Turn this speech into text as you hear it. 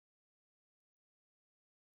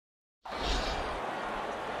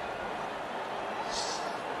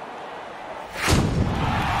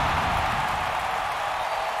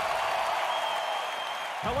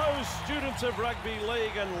Students of rugby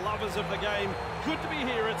league and lovers of the game, good to be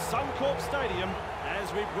here at Suncorp Stadium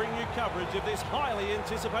as we bring you coverage of this highly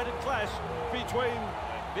anticipated clash between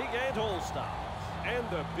Big Ant All-Stars and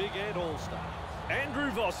the Big Ant All-Stars. Andrew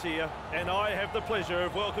Voss here, and I have the pleasure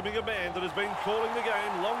of welcoming a man that has been calling the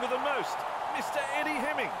game longer than most, Mr. Eddie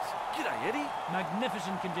Hemmings. G'day, Eddie.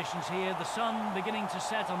 Magnificent conditions here, the sun beginning to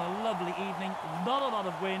set on a lovely evening, not a lot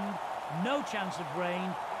of wind, no chance of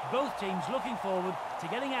rain. Both teams looking forward to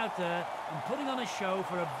getting out there and putting on a show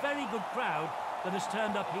for a very good crowd that has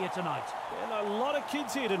turned up here tonight. And a lot of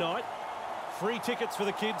kids here tonight. Free tickets for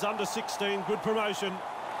the kids under 16, good promotion.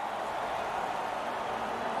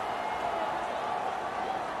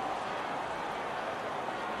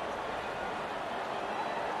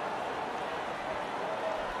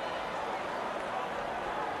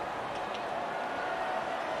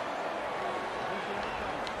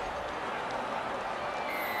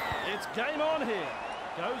 It's game on here.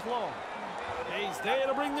 Goes long. He's there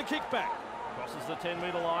to bring the kick back. Crosses the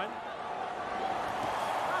 10-metre line.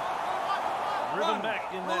 Driven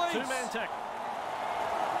back in that two-man tackle.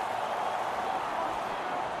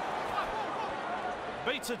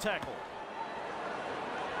 Beats a tackle.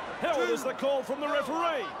 Held is the call from the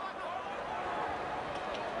referee.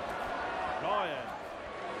 Ryan.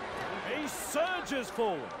 He surges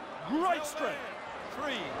forward. Great strength.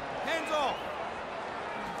 3, hands off.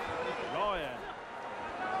 Ryan.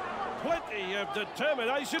 Plenty of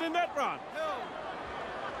determination in that run.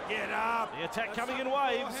 Get up. The attack coming in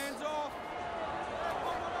waves. Hands off.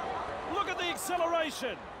 Look at the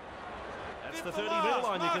acceleration. That's the 30-metre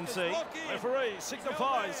line, you can see. Referee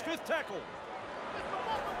signifies fifth tackle.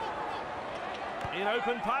 In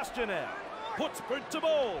open pasture now. Puts boot to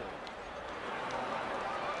ball.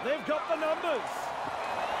 They've got the numbers.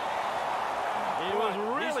 He was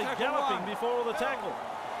really galloping before the tackle.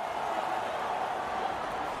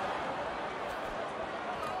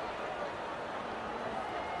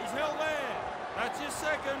 He's held there. That's his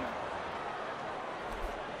second.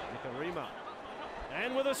 Nikarima.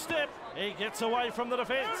 And with a step, he gets away from the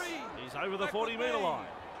defence. He's over the 40-metre line.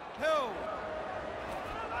 Held.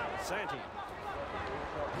 Santi.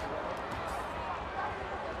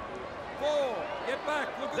 4, get back,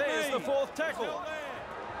 look at me. There's the fourth tackle.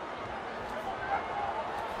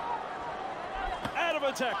 Out of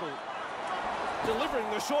a tackle. Delivering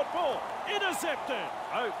the short ball. Intercepted.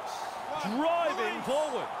 Oates driving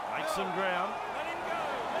forward. Makes some ground. Let him go,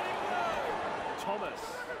 let him go. Thomas.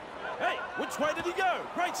 Hey, which way did he go?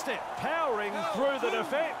 Great step. Powering through the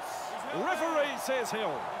defence. Referee says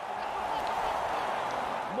held.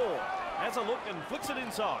 Moore has a look and flicks it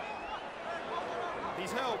inside.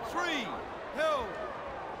 He's held. 3, held.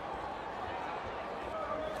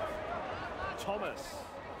 Thomas.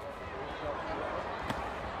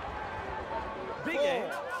 Big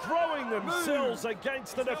Ant throwing themselves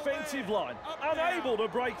against the defensive line, unable to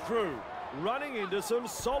break through, running into some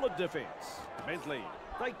solid defence. Bentley,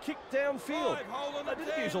 they kicked downfield. They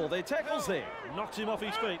didn't use all their tackles there. Knocks him off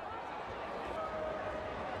his feet.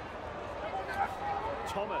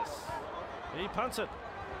 Thomas, he punts it.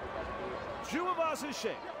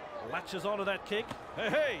 Juavasashek latches onto that kick.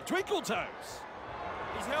 Hey, twinkle toes.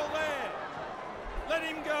 He's held there. Let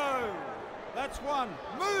him go. That's 1.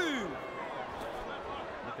 Move.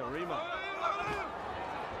 Nikarima.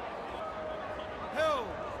 Held.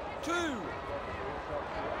 2.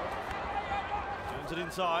 Turns it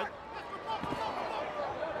inside.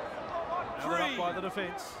 Held up by the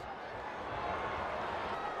defence.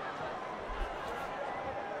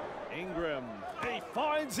 Ingram. He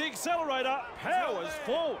finds the accelerator. Powers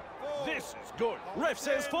forward. This is good. Ref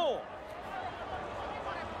says 4.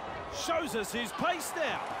 Shows us his pace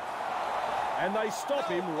now. And they stop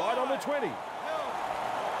him right on the 20.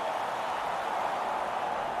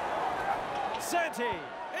 Santi,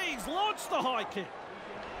 he's launched the high kick.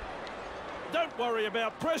 Don't worry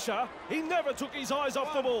about pressure. He never took his eyes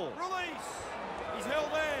off the ball. Release. He's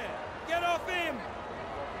held there. Get off him.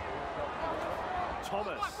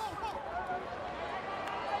 Thomas.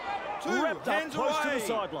 2, Wrapped up hands close away. to the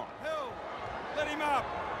sideline. Held. Let him up.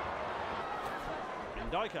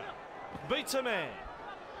 Ndika beats a man.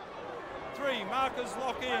 3, markers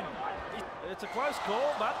lock in. It's a close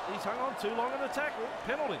call, but he's hung on too long in the tackle.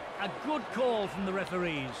 Penalty. A good call from the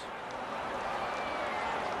referees.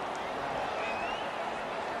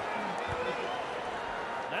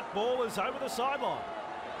 That ball is over the sideline.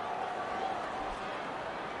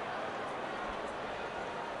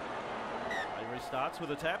 He restarts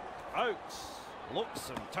with a tap. Oates looks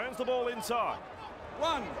and turns the ball inside.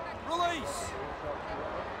 1, release.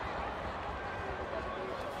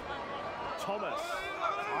 Thomas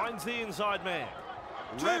finds the inside man.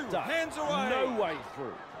 Wrapped up. Hands away. No way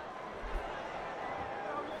through.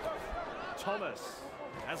 Thomas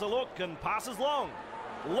has a look and passes long.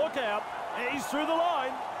 Look out. He's through the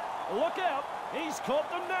line. Look out. He's caught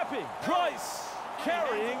them napping. Price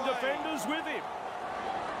carrying defenders with him.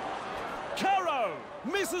 Caro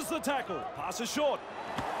misses the tackle. Passes short.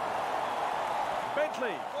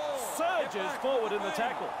 Bentley surges forward in the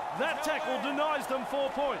tackle. That tackle denies them 4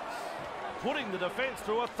 points, putting the defence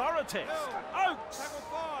through a thorough test. Oakes.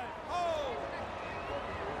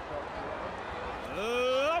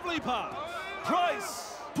 Lovely pass.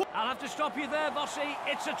 Price. I'll have to stop you there, Bossy.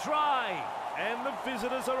 It's a try. And the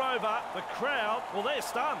visitors are over. The crowd, well, they're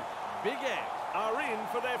stunned. Big Ant are in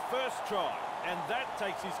for their first try. And that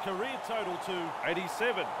takes his career total to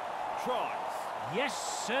 87 tries.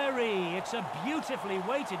 Yes, sirree. It's a beautifully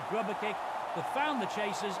weighted grubber kick that found the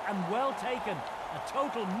chasers and well taken. A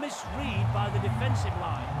total misread by the defensive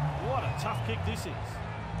line. What a tough kick this is.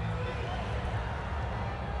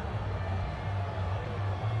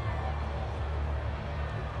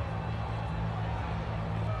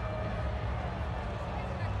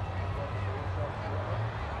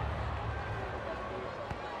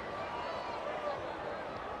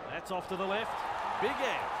 That's off to the left. Big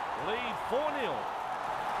Ant lead 4-0.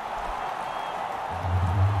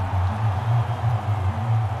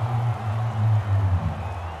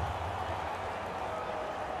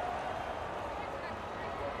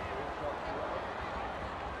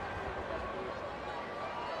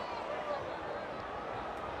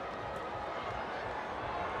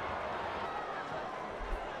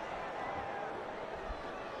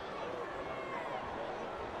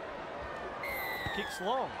 Kicks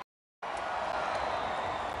long. He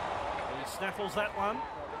snaffles that one.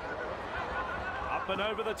 Up and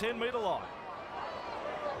over the 10-metre line.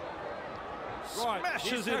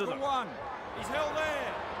 Smashes into them. One. He's held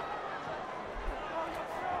there.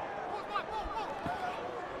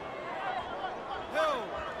 Held.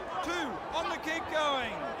 2 on the kick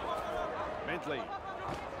going. Bentley.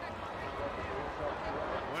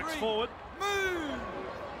 Works 3. forward. Move.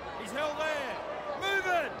 He's held there. Move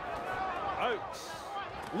it. Oakes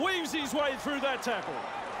weaves his way through that tackle.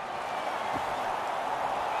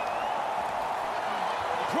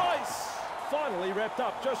 Price finally wrapped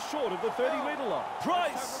up just short of the 30-metre line.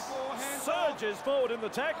 Price surges forward in the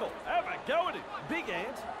tackle. Have a go at him. Big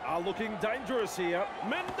Ant are looking dangerous here.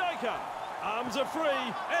 Mendoka, arms are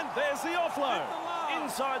free, and there's the offload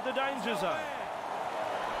inside the danger zone.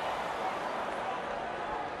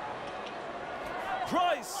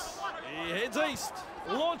 Price, he heads east,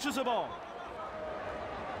 launches a bomb.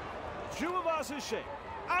 Juavasishek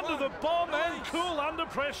under the bomb and cool under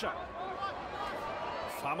pressure.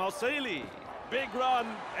 Famosili, big run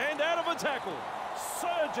and out of a tackle.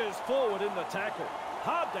 Surges forward in the tackle.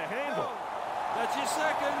 Hard to handle. That's your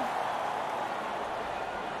second.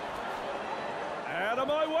 Out of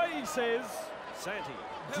my way, he says. Santi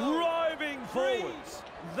driving forwards.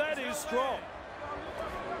 That is strong.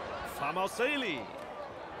 Famosili.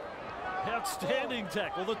 Outstanding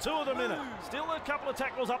tackle, the two of them in it. Still a couple of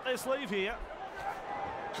tackles up their sleeve here.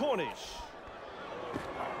 Cornish.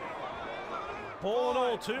 Ball and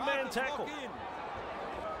all, two-man tackle.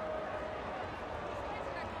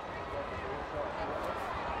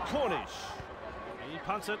 Cornish. He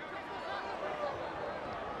punts it.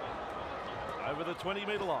 Over the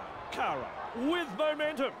 20-metre line. Kara with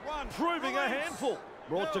momentum, proving a handful.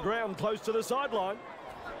 Brought to ground close to the sideline.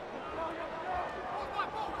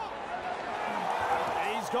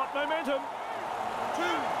 He's got momentum. 2.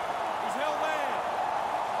 He's held there.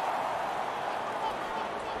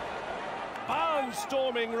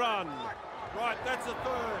 Barnstorming run. Right, that's a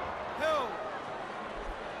third. Held.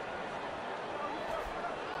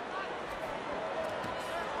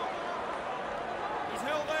 He's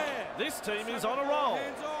held there. This team is on a roll.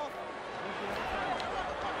 Hands off.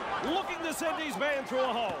 Looking to send his man through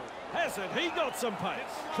a hole. Hasn't he got some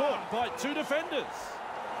pace? Caught by two defenders.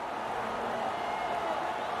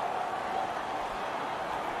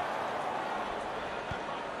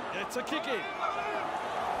 It's a kick in.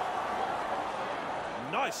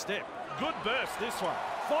 Nice step. Good burst this one.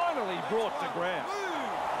 Finally brought to ground.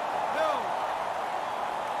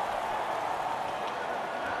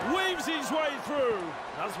 Weaves his way through.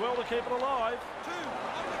 Does well to keep it alive. 2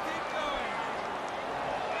 on the kick going.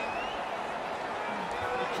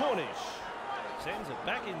 Cornish sends it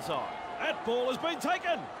back inside. That ball has been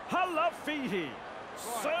taken. Halafihi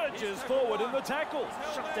surges forward in the tackle.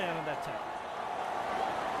 Shut down in that tackle.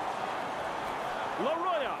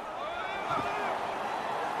 Laroya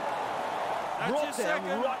brought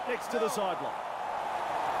down right next to the sideline.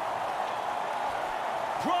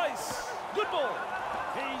 Price, good ball.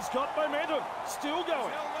 He's got momentum. Still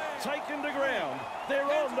going. Taken to ground. They're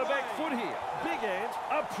on the back foot here. Big Ant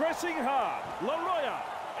are pressing hard. Laroya,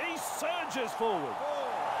 he surges forward.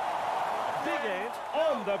 Big Ant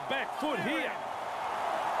on the back foot here.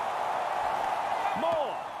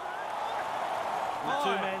 More.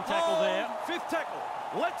 Two-man tackle there. Fifth tackle.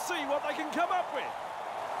 Let's see what they can come up with.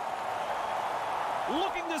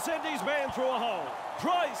 Looking to send his man through a hole.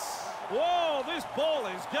 Price. Whoa, this ball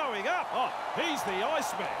is going up. Oh, he's the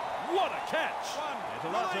Iceman. What a catch.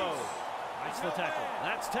 Metalato makes the tackle.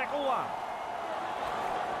 That's tackle one.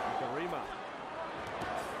 Karima.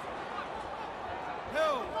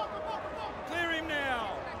 Held. Clear him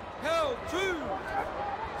now. Held. 2.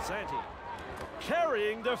 Santi.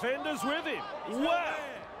 Carrying defenders with him. Wow.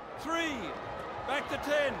 3. Back to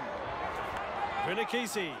 10.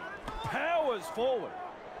 Vinikisi powers forward.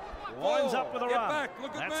 Winds up with a run. Back.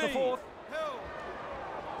 Look at That's me. the fourth. Held.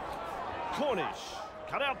 Cornish.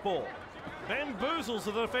 Cut out ball. Bamboozles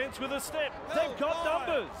the defence with a step. They've got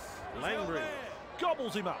numbers. Langbury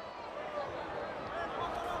gobbles him up.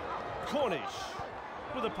 Cornish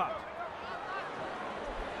with a punt.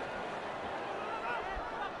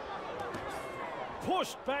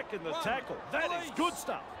 Pushed back in the tackle. That is good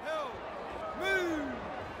stuff. Held. Move.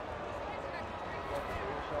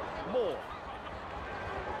 More.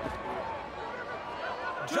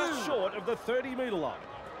 Just short of the 30-metre line.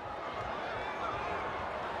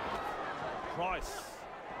 Price.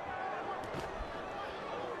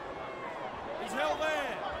 He's held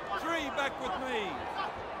there. 3 back with me.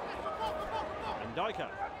 And Dyker.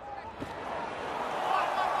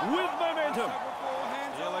 With momentum.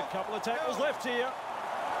 Still a couple of tackles left here.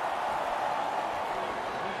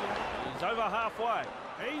 He's over halfway.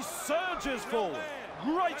 He surges forward.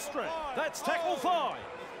 Great strength. That's tackle 5.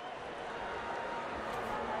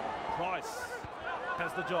 Price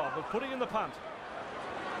has the job of putting in the punt.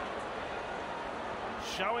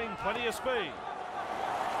 Showing plenty of speed.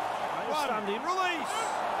 They've stunned him. Release.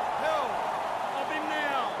 Held. Of him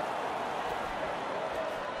now.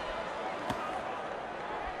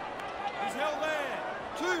 He's held there.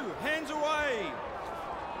 2 hands away.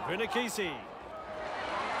 Vinikisi.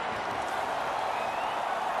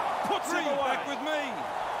 Puts 3 him away. back with me.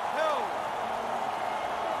 Held.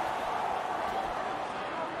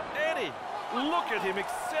 Eddie, look at him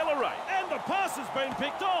accelerate. And the pass has been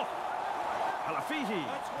picked off. Alafiti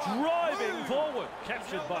driving forward.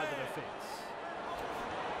 Captured by the defence.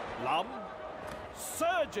 Lum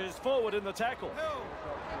surges forward in the tackle. Held.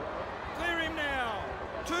 Clear him now.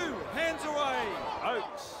 2 hands away.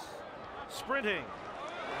 Oates sprinting.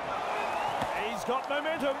 He's got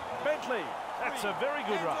momentum. Bentley. That's a very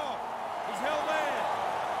good Hands run. off. He's held there.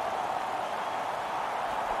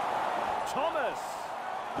 Thomas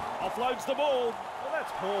offloads the ball. Well,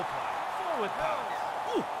 that's poor play. Forward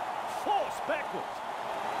pass. Ooh, force backwards.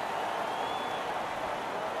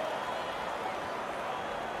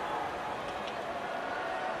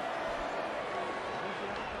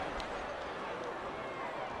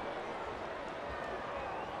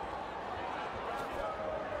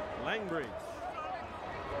 Langbury.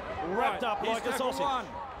 Wrapped up like a sausage. 1.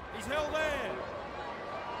 He's held there.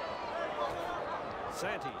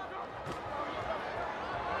 Santi.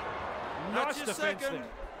 That's Nice your defence second.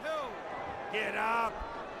 there. Held. Get up.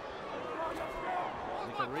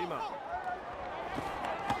 Nicarima.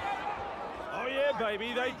 Oh yeah,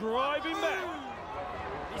 baby, they drive him back.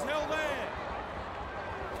 He's held there.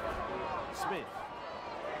 Smith.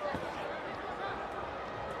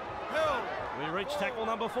 Held. We reach tackle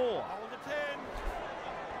number 4. Hold the 10.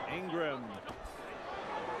 Ingram.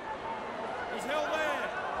 He's held there.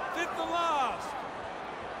 5th and last.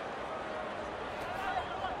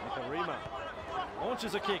 Nicarima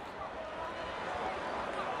launches a kick.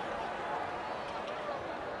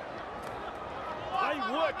 They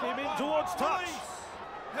work him in towards touch. Release.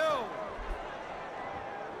 Held.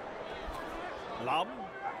 Lum.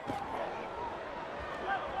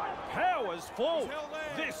 Powers forward. He's held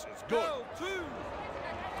there. This is good. Held. 2.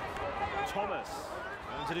 Thomas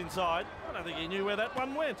turns it inside. I don't think he knew where that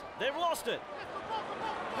one went. They've lost it.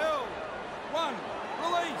 Held. 1.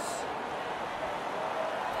 Release.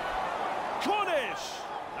 Cornish.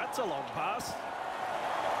 That's a long pass.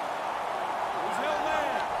 He's held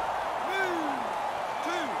there. Move.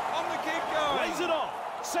 2. On the keep going. Lays it off.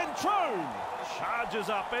 Centrone charges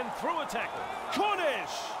up and through a tackle.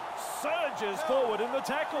 Cornish surges forward in the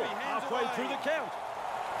tackle. Halfway through the count.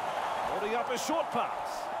 Holding up a short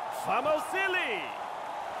pass. Famosili.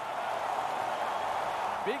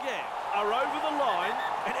 Big Ant are over the line,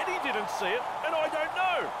 and Eddie didn't see it, and I don't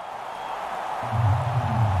know.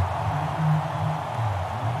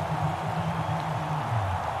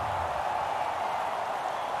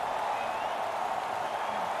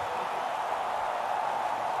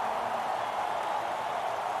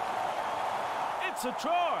 It's a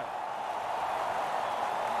try.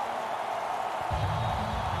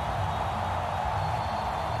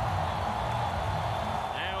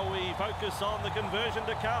 Now we focus on the conversion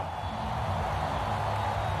to come.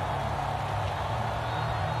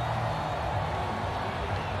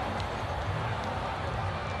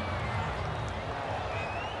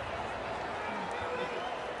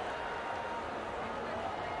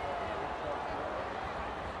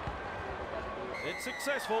 It's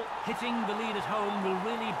successful. Hitting the lead at home will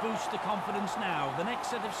really boost the confidence now. The next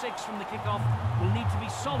set of 6 from the kickoff will need to be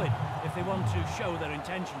solid if they want to show their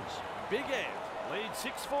intentions. Big Ant leads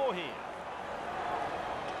 6-4 here.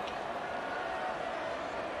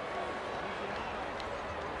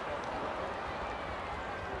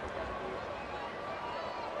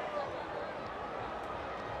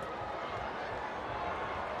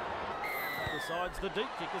 Decides the deep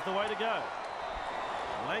kick is the way to go.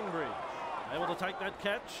 Langbridge able to take that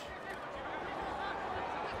catch.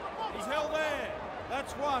 He's held there.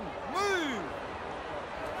 That's one. Move!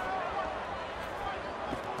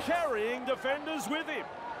 Carrying defenders with him.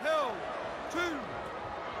 Held. 2.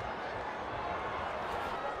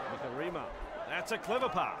 Nikarima. That's a clever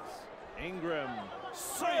pass. Ingram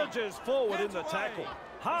surges forward in the tackle.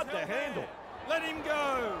 Hard to handle. Let him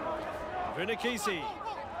go. Vunikisi.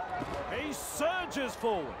 He surges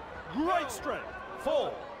forward. Great strength.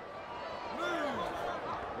 4. Move.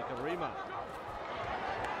 Nikarima.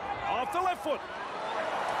 Off the left foot.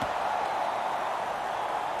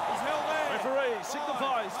 He's held there. Referee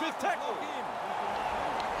signifies 5th tackle.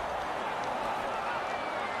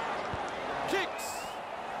 Kicks.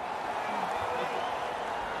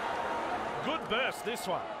 Good burst this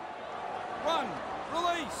one. Run.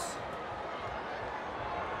 Release.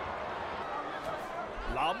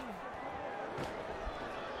 Lum.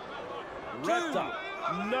 Wrapped up.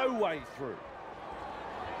 No way through.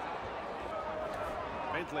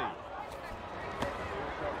 Bentley.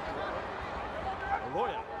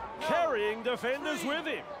 Arroyo. Carrying defenders with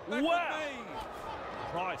him. Back Wow. with me.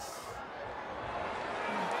 Price.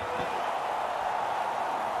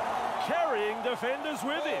 Carrying defenders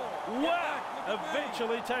with him. Wow.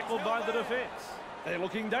 Eventually tackled by the defence. They're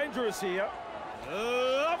looking dangerous here.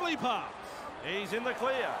 Lovely pass. He's in the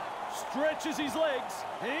clear. Stretches his legs.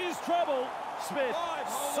 Here's trouble. Smith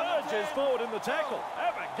surges forward in the tackle.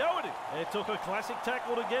 Have a go at him. It took a classic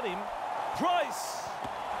tackle to get him. Price.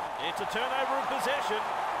 It's a turnover of possession.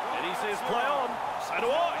 And he says, play on. So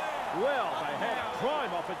do I. Well, they had a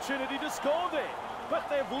prime opportunity to score there. But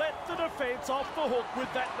they've let the defence off the hook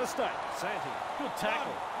with that mistake. Santi, good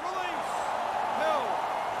tackle. Release. Held.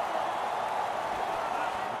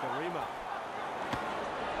 Nikarima.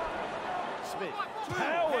 Smith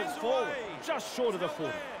powers forward. Just short of the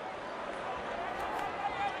 40.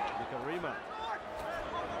 Nikarima.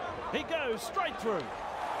 He goes straight through.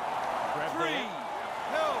 Grab 3. there.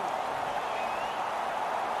 Held.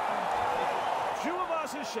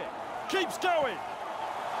 Juavasishe keeps going.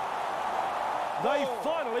 They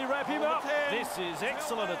finally wrap him up. This is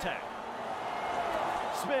excellent attack.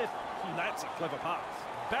 Smith, that's a clever pass.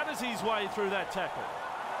 Batters his way through that tackle.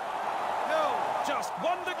 Held. Just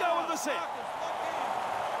one to go in the set.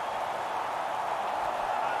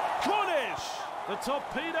 Cornish, the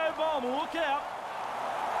torpedo bomb, look out.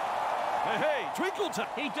 Hey, Twinkle time.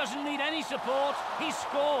 He doesn't need any support. He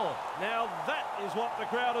scored. Now that is what the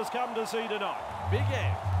crowd has come to see tonight. Big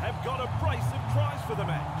Ant have got a brace of tries for the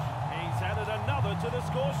match. He's added another to the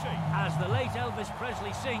score sheet. As the late Elvis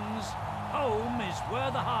Presley sings, home is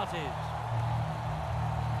where the heart is.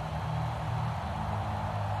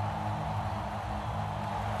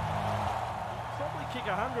 Probably kick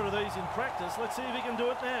 100 of these in practice. Let's see if he can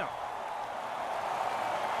do it now.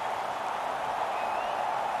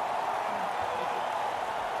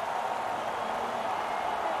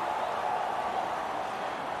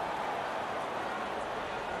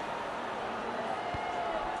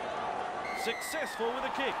 Successful with a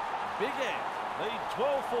kick. Big Ant lead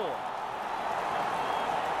 12-4.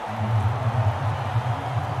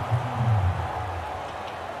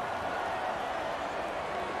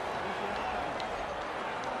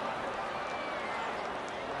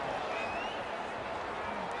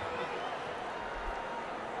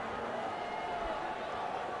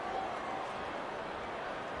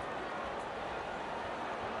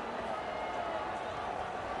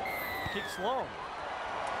 Kicks long.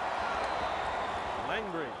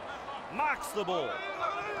 Langbridge marks the ball.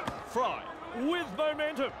 Fry with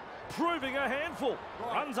momentum, proving a handful.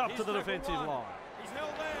 Runs up to the defensive line. He's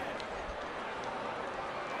held there.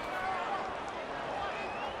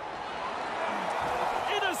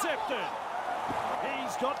 Intercepted.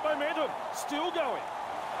 He's got momentum. Still going.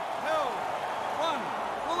 Held. 1.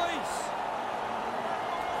 Release.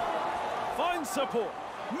 Finds support.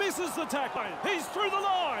 Misses the tackle. He's through the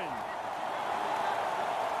line.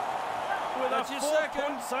 With That's a your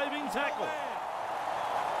 4-point saving tackle.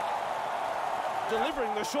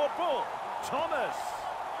 Delivering the short ball. Thomas.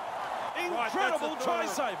 Incredible try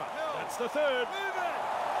saver. That's the third. Move it.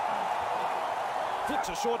 Flicks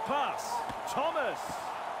a short pass. Thomas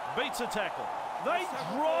beats a tackle. They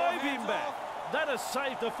drive him back. That has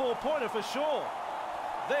saved a 4-pointer for sure.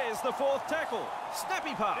 There's the 4th tackle.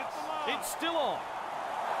 Snappy pass. It's still on.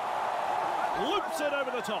 Loops it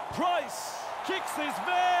over the top. Price kicks this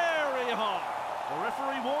very high. The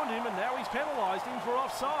referee warned him and now he's penalised him for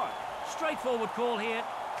offside. Straightforward call here,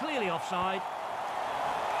 clearly offside.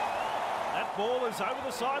 That ball is over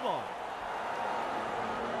the sideline.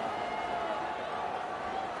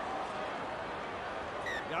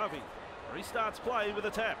 Garvey restarts play with a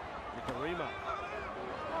tap. Nikarima.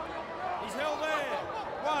 He's held there.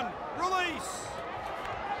 1. Release.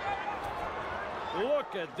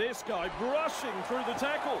 Look at this guy brushing through the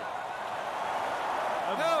tackle.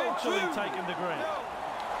 Eventually taken to ground.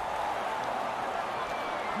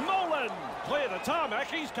 Nolan, clear the tarmac,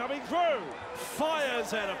 he's coming through.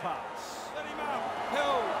 Fires out a pass. Let him up.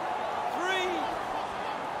 Held. 3.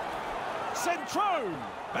 Centrone,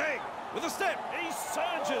 bang, with a step, he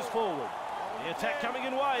surges forward. The attack coming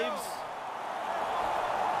in waves.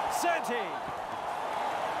 Santi.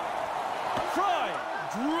 Fry,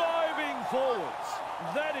 driving forwards.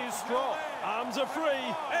 That is strong. Arms are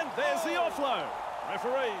free, and there's the offload.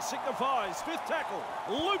 Referee signifies 5th tackle.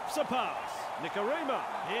 Loops a pass. Nikarima,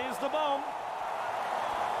 here's the bomb.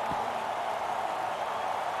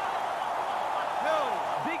 Held.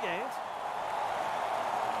 Big Ant.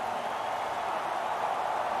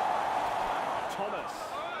 Thomas.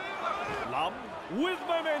 Lum with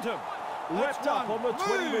momentum. Wrapped up on the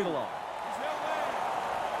 20-metre line. He's held there.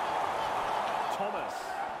 Thomas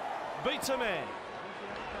beats a man.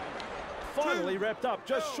 Finally wrapped up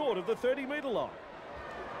just short of the 30-metre line.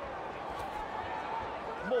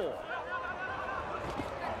 Moore.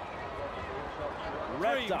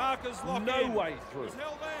 Wrapped up. Markers lock No in. way through. He's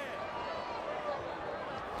held there.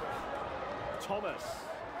 Thomas.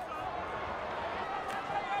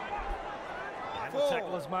 And the 4.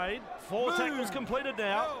 tackle is made. 4 tackles completed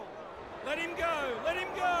now. Held. Let him go. Let him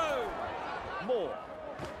go. Moore.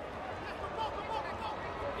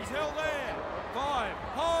 He's held there. 5.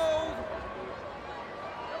 Hold.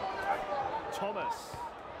 Thomas.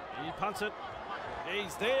 He punts it.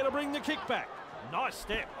 He's there to bring the kick back. Nice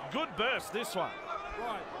step. Good burst this one.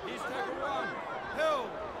 Right. Here's tackle 1. Held.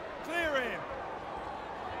 Clear him.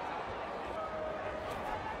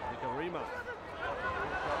 Nikarima.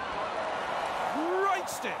 Great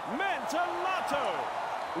step. Mantalato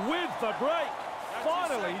with the break.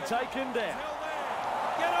 Finally taken down. Held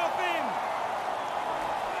there. Get off him.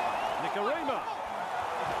 Nikarima.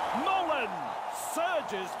 Nolan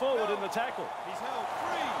surges forward in the tackle. He's held.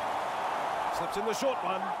 3. Slips in the short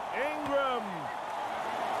one. Ingram.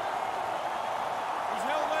 He's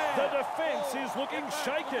held there. The defence is looking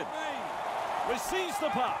shaken. Receives the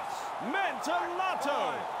pass.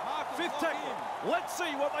 Mantalato. 5th tackle. Let's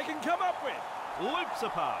see what they can come up with. Loops a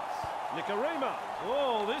pass. Nikarima.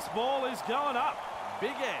 Oh, this ball is going up.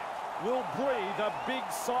 Big Ant will breathe a big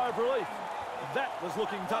sigh of relief. That was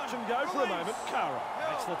looking touch and go for a moment. Kara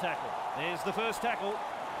makes the tackle. There's the 1st tackle.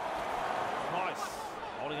 Price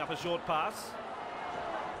holding up a short pass.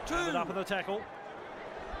 2. Ended up in the tackle.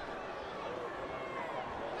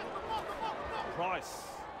 Price.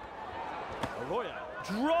 Arroyo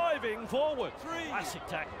driving forward. 3. Classic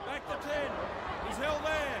tackle. Back to 10. He's held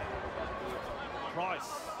there. Price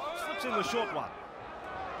slips in the short one.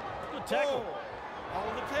 Good tackle. 4.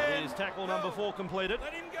 Hold the 10. Here's tackle number 4 completed.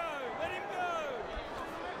 Let him go. Let him go.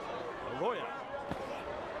 Arroyo.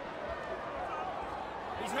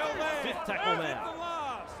 He's held there. 5th tackle Hit now. the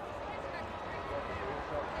last.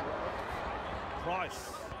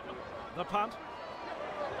 Price. The punt.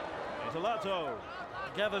 Entalato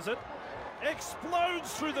gathers it.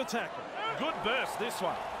 Explodes through the tackle. Good burst this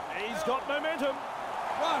one. He's got momentum.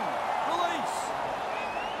 1. Release.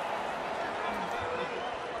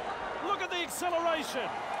 Look at the acceleration.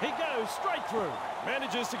 He goes straight through.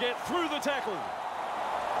 Manages to get through the tackle.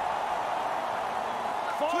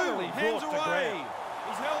 2. Finally Hands brought to away. ground.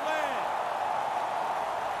 He's held there.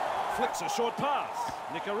 Flicks a short pass.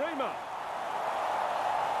 Nikarima.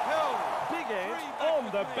 Held. Big Ant 3 on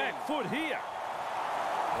the back foot here.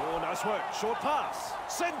 Oh, nice work. Short pass.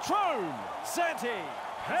 Centrone. Santi.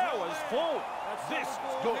 Powers forward. This is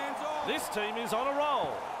good. This team is on a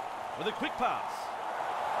roll. With a quick pass.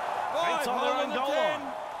 5. It's on their own Hold the goal 10. line.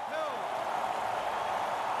 Held.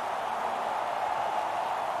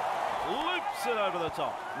 Whips it over the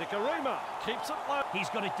top. Nikarima keeps it low. He's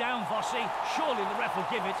got it down, Vossi. Surely the ref will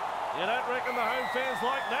give it. You don't reckon the home fans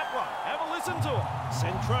like that one? Have a listen to it.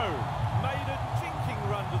 Centro made a jinking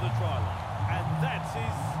run to the try line, and that's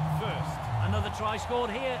his first. Another try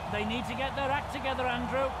scored here. They need to get their act together,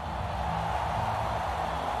 Andrew.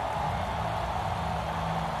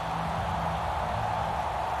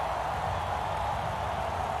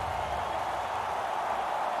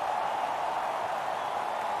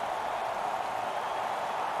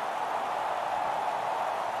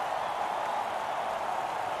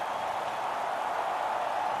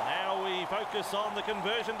 Focus on the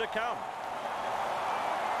conversion to come.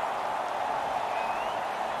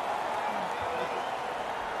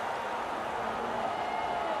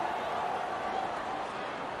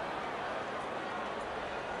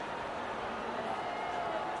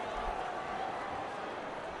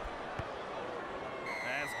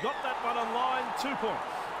 Has got that one on line, 2 points.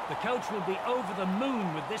 The coach will be over the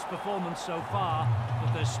moon with this performance so far,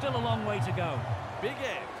 but there's still a long way to go. Big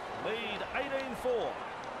Ant lead 18-4.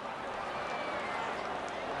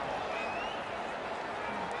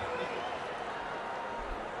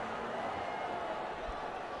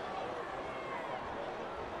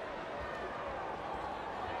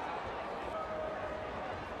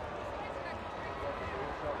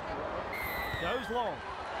 Goes long.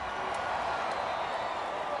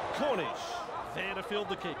 Cornish there to field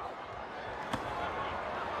the kick.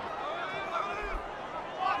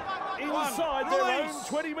 Inside their own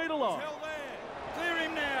 20-metre line. He's held there. Clear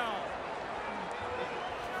him now.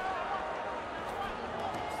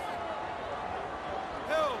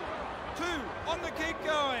 Held. 2 on the kick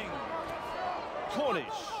going. Cornish,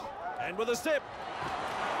 and with a step.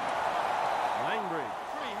 Langbury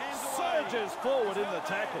surges forward in the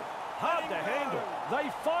tackle. Hard to handle. They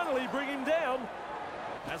finally bring him down.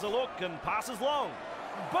 Has a look and passes long.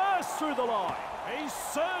 Bursts through the line. He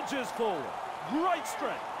surges forward. Great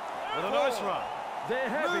strength. With a nice run. They're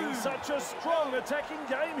having such a strong attacking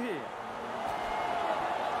game here.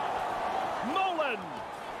 Nolan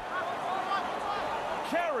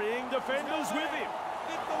carrying defenders with him.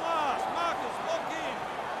 Hit the last. Marcus, lock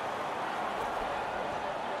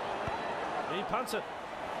in. He punts it.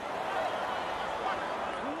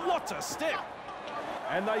 What a step!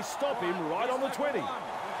 And they stop him right on the 20.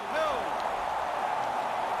 Held.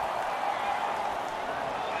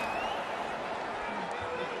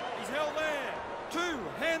 He's held there. 2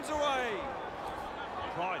 hands away.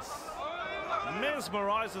 Price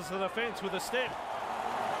mesmerises the defence with a step.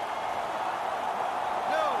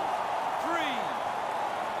 Held.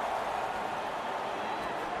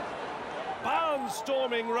 3.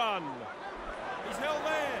 Barnstorming run. He's held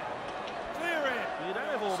there. Clear it. You don't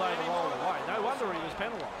have all day to roll away. No wonder he was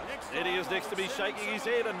penalised. Eddie is next to be shaking his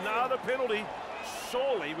head. Another penalty.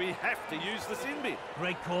 Surely we have to use the sin bin.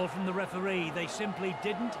 Great call from the referee. They simply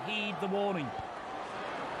didn't heed the warning.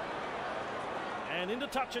 And into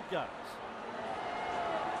touch it goes.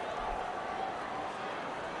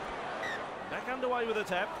 Back underway with a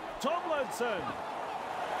tap. Tomlinson.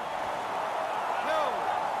 Held.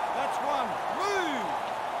 That's 1. Move.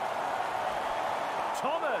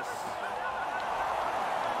 Thomas.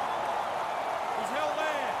 He's held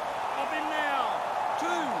there. Up in now. 2.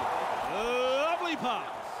 Lovely pass.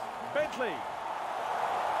 Bentley.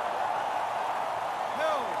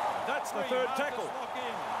 Held. That's the 3. third Marcus, tackle. lock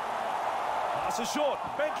in. Pass is short.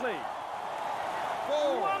 Bentley.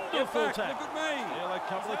 4. Wonderful Get back. tackle. Look at me. Still a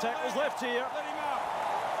couple of tackles left here. Let him up.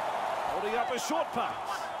 Holding up a short pass.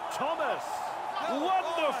 Thomas.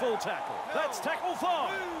 Wonderful tackle. That's tackle 5.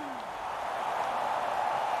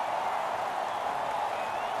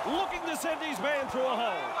 Looking to send his man through a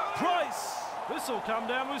hole. Price. This will come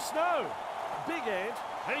down with snow. Big Ant.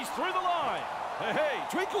 He's through the line. Hey,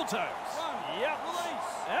 Twinkle Toes. Yep.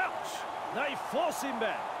 Ouch. They force him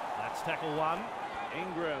back. That's tackle 1.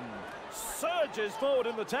 Ingram surges forward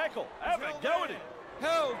in the tackle. Have a go at him.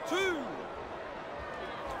 Held. 2.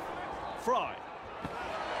 Fry.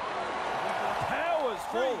 Powers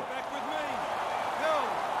forward. Back with me.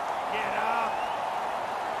 Held. Get up.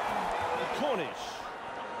 Cornish.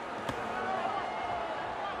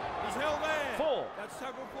 He's held there. 4. That's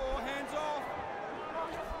tackle 4. Hands off.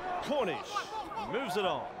 Cornish moves it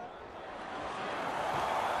on.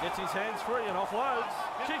 Gets his hands free and offloads.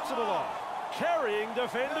 Kicks it along. Carrying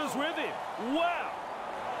defenders with him. Wow.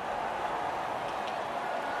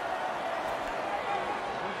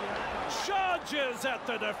 Charges at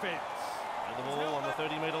the defence. And the ball on the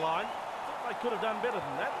 30-metre line. Thought they could have done better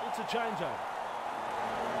than that. It's a changeover.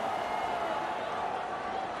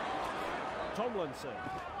 Tomlinson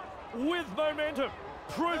with momentum,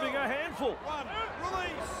 proving a handful. 1.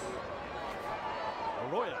 Release.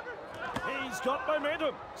 Arroyo. He's got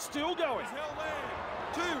momentum. Still going. He's held there.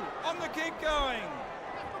 2 on the keep going.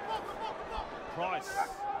 Price.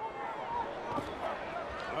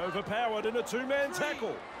 Overpowered in a 2-man 3.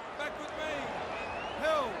 tackle. Back with me.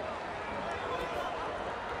 Held.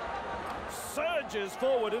 Surges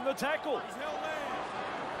forward in the tackle. He's held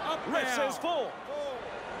there. Up Ref now. says 4.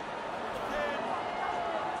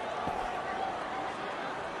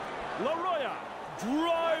 10. Laroya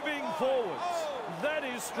driving forwards. That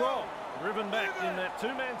is strong. Driven back in that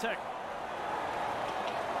 2-man tackle.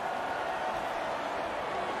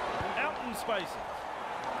 Out in spaces.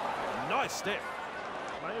 Nice step.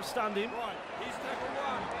 May have stunned him. Right, he's tackle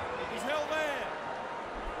 1. He's held there.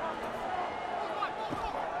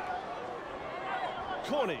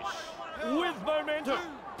 Cornish with momentum,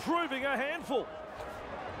 proving a handful.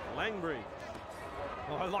 Langbury.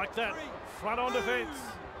 Oh, I like that. Front on defence.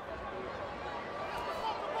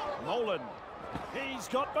 Nolan. He's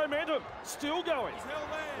got momentum. Still going. He's held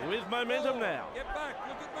there. With momentum 4. now. Get back,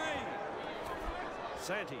 look at me.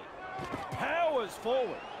 Santi. Powers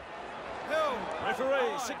forward. Held.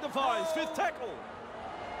 Referee signifies 5th tackle.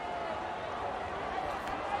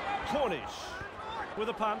 Cornish with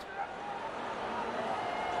a punt.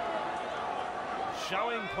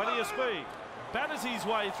 Showing plenty of speed. Batters his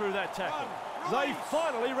way through that tackle. They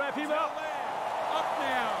finally wrap him up. Up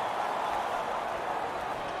now.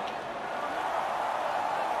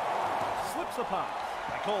 Slips the pass.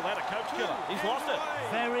 They call that a coach killer. He's lost it.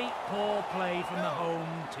 Very poor play from the home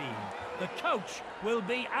team. The coach will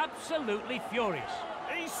be absolutely furious.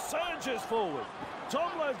 He surges forward.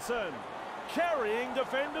 Tomlinson carrying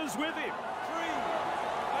defenders with him. 3.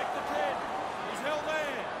 Back to 10. He's held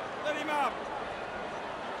there. Let him up.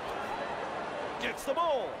 Gets the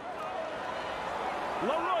ball.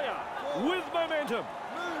 Laroya with momentum.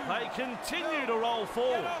 They continue to roll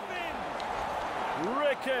forward. Get up in.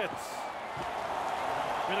 Ricketts.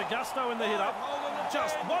 Bit of gusto in the hit-up.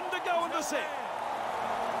 Just 1 to go in the set.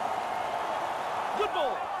 Good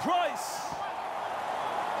ball. Price.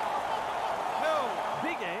 Held.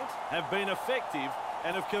 Big Ant have been effective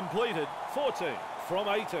and have completed 14 from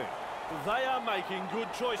 18. They are making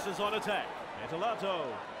good choices on attack. Antolato.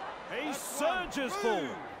 He surges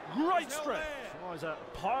forward. Great strength. Tries a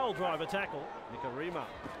pile driver tackle. Nikarima.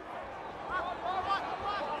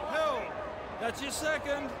 Held. That's your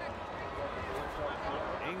second.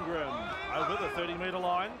 Ingram over the 30-metre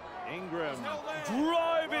line. Ingram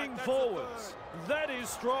driving forwards. That is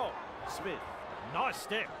strong. Smith. Nice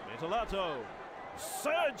step. Antolato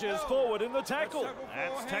surges forward in the tackle.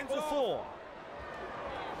 That's tackle 4.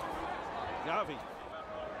 Garvey.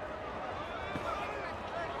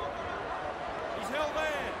 He's held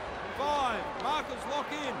there. 5. Markers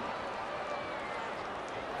lock in.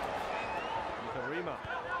 Nikarima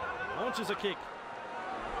launches a kick.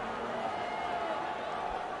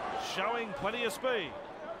 Showing plenty of speed.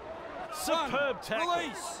 Superb tackle.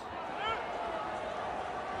 Release.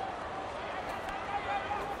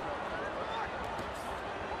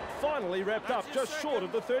 Finally wrapped up just short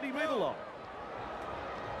of the 30-metre line.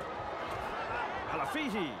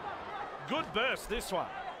 Alafihi. Good burst this one.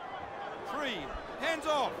 3. Hands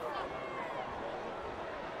off.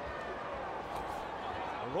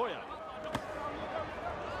 Arroyo.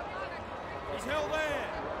 He's held there.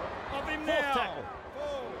 Of him 4th now. tackle. 4.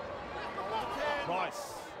 10.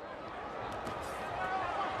 Price.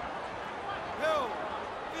 Held.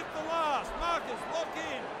 5th to last. Markers lock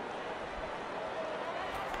in.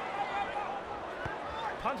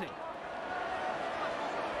 Punting.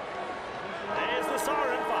 There's the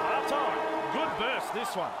siren for half-time. Good burst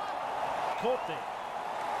this one. Caught there.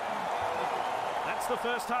 That's the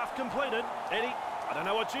first half completed. Eddie, I don't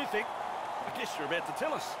know what you think. I guess you're about to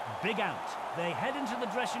tell us. Big Ant. They head into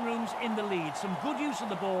the dressing rooms in the lead. Some good use of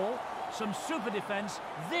the ball, some super defence.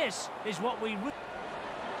 This is what we...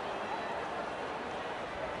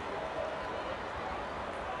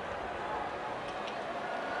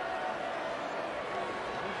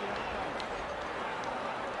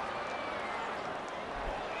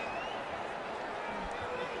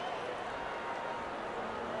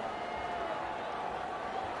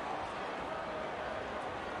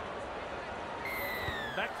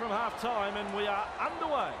 Back from half-time and we are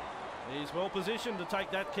underway. He's well positioned to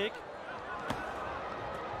take that kick.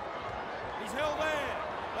 He's held there.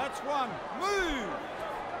 That's 1. Move.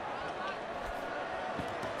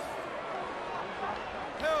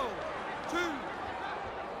 Held. 2.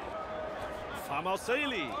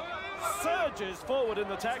 Famosili surges forward in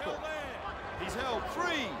the tackle. He's held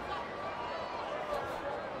 3.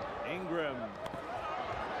 Ingram.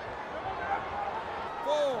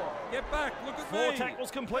 4. Get back. Look at 4 me.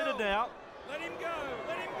 tackles completed now. Let him go.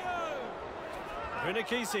 Let him go.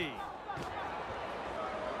 Vinikisi.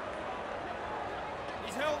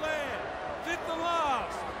 He's held there. Fifth and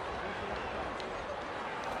last.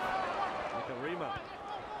 Nikarima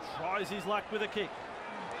tries his luck with a kick.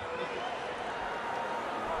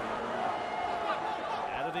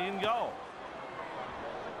 Out of the in goal.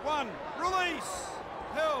 One. Release.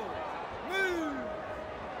 Held. Move.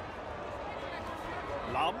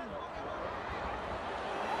 Lum.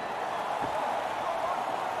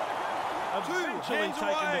 Eventually hands taken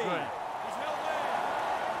away. to ground. He's held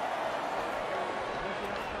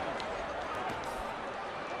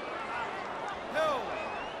there. Held.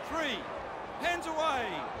 Three. Hands away.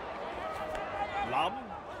 Lum.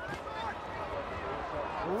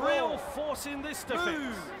 Real force in this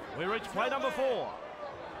defence. We reach play number 4.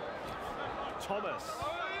 Thomas.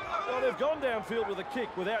 Well, they've gone downfield with a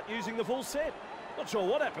kick without using the full set. Not sure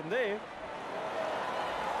what happened there.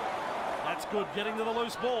 That's good, getting to the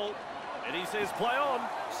loose ball. And he says, play on.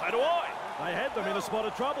 So do I. They had them in a spot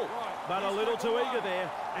of trouble, but a little too eager there,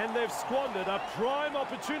 and they've squandered a prime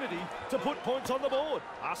opportunity to put points on the board.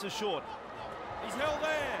 Pass is short. He's held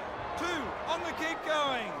there. 2. On the kick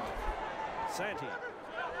going. Santi.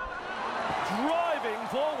 Driving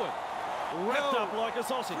forward. Wrapped up like a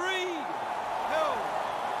sausage. 3. Held.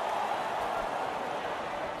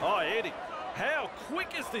 Oh, Eddie. How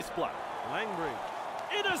quick is this bloke? Langbury.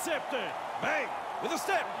 Intercepted. Bang. With a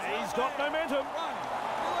step. He's got momentum. Run.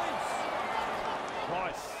 Release.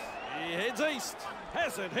 Price. He heads east.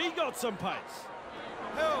 Hasn't he got some pace?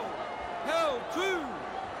 Held. Held. 2.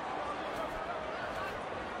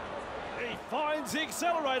 He finds the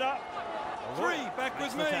accelerator. 3. Back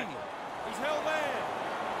with Makes me. the tackle. He's held there.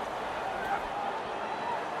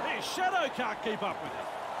 His shadow can't keep up with him.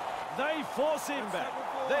 They force him back.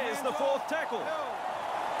 There's the 4th tackle. Held.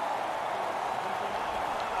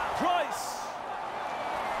 Price.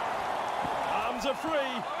 Arms are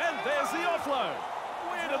free, and there's the offload.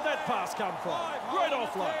 Where did that pass come from? Great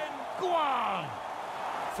offload. Guan.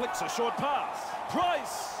 Flicks a short pass.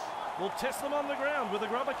 Price will test them on the ground with a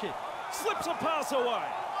grubber kick. Slips a pass away.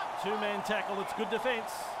 2-man tackle, it's good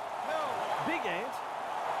defence. Big Ant.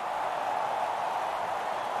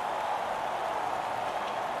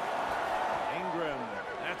 Ingram,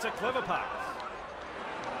 that's a clever pass.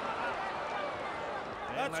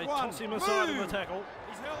 And That's they one. toss him aside in the Move. tackle.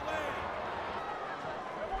 He's held there.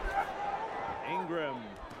 Ingram.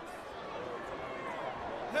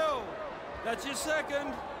 Held. That's your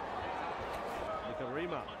second.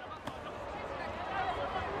 Nikarima.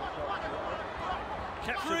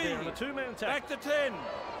 Captured 3. there in a 2-man tackle. Back to 10.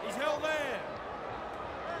 He's held there.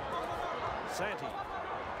 Santi.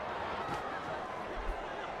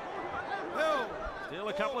 Held. Still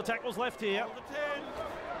a couple of tackles left here. Hold the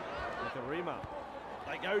 10. Nikarima.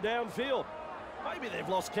 They go downfield. Maybe they've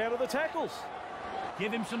lost count of the tackles.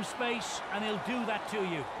 Give him some space and he'll do that to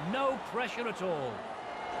you. No pressure at all.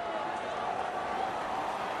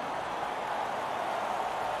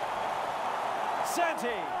 Santi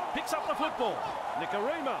picks up the football.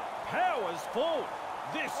 Nikarima powers forward.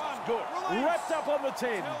 This is good. Release. Wrapped up on the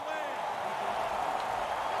 10. Held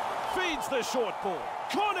there. Feeds the short ball.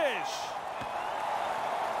 Cornish.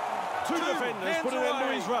 2 defenders hands put an end to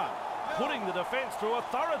away. his run. Putting the defence through a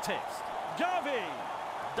thorough test. Garvey.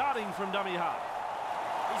 Darting from dummy half.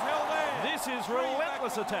 He's held there. This is 3. relentless Back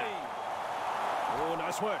with attack. me. Oh,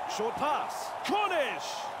 nice work. Short pass.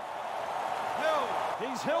 Cornish. Held.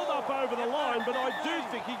 He's held up over the line, but I do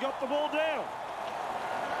think he got the ball down.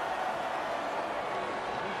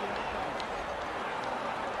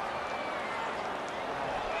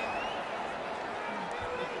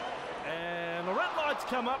 And the red lights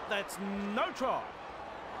come up. That's no try.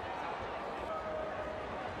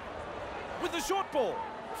 With the short ball,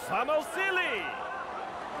 Famosili.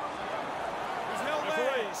 He's held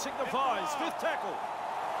Referee there. signifies 5th tackle.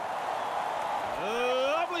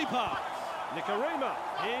 Lovely pass. Nikarima,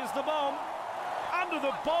 here's the bomb. Under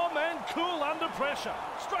the bomb and cool under pressure.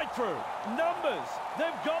 Straight through. Numbers,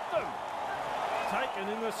 they've got them. Taken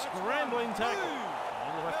in the scrambling tackle.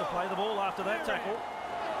 And you'll have to play the ball after that tackle.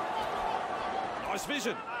 Nice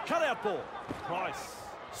vision. Cutout ball. Price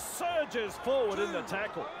surges forward in the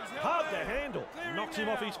tackle. Hard to handle. Knocks him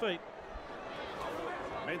off his feet.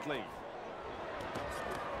 Bentley.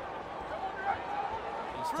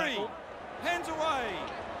 He's 3. tackled. Hands away.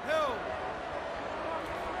 Held.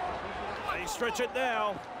 They stretch it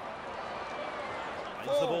now.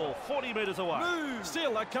 Plays the 4. ball 40 metres away. Move.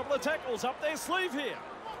 Still a couple of tackles up their sleeve here.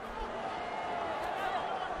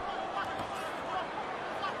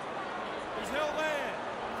 He's held there.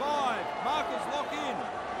 5. Markers lock in.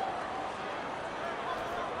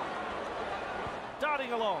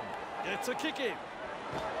 Skipping along. Gets a kick in.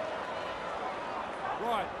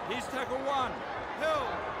 Right, here's tackle one. Hill.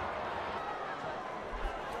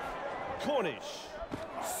 Cornish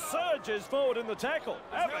surges forward in the tackle.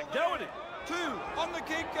 Have a go at him. 2 on the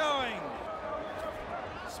kick going.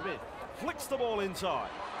 Smith flicks the ball inside.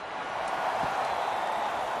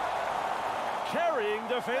 Carrying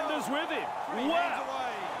defenders with him. 3 hands Wow.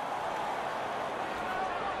 away.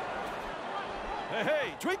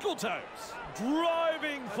 Hey, Twinkle Toes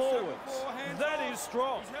driving forwards. 4 hands That off. is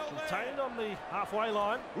strong. He's held there. Contained on the halfway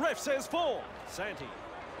line. Ref says 4. Santi.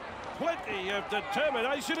 Plenty of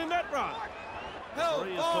determination in that run. Hill,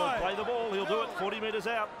 He is good. 5. Play the ball. He'll do it 40 metres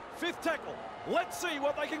out. 5th tackle. Let's see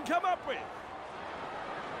what they can come up with.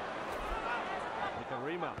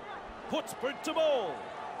 Nikarima puts boot to ball.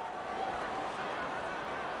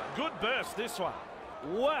 Good burst this one.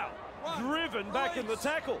 Wow. 1. Driven back in the Release.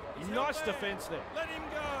 tackle. He's held Nice there. defence there. Let him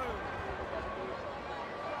go.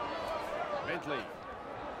 Bentley.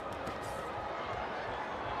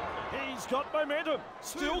 He's got momentum.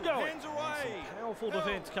 Still 2 going. hands away. Some powerful Hill.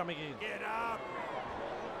 defence coming in. Get up.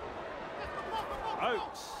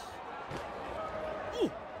 Oates.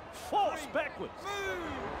 Ooh, force 3. backwards. Move.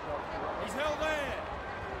 He's held there.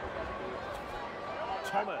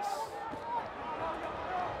 Thomas.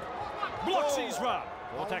 Blocks 4. his run.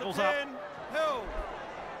 4 Hold tackles the up. 10. Hill.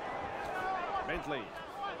 Bentley.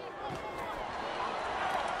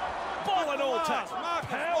 Ball and all Marcus, tackle. Marcus,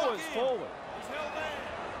 Powers block in. forward. He's held there.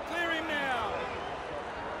 Clear him now.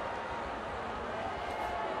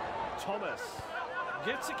 Thomas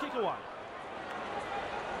gets a kick away.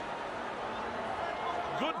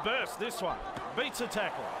 Good burst this one. Beats a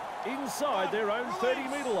tackle. Inside their own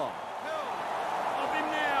 30-metre line. Hill. Up him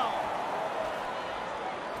now.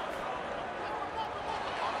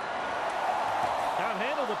 Can't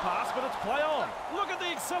handle the pass, but it's play on. Look at the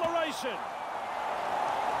acceleration.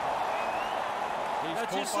 He's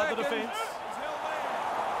That's his caught by the second. defence. He's held there.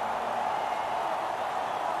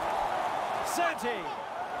 Santi.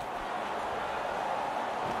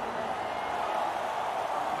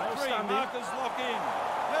 They'll 3. stun him. Marcus lock in.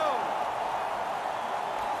 Hill.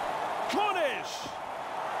 Cornish.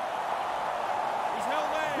 He's held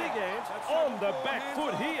there. Big Ant That's on number the 4, back hands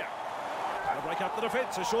foot off. here. They'll break up the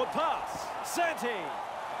defence. A short pass. Santi.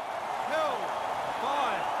 Hill.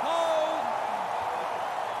 5. Hold.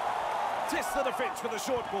 Tests the defence with a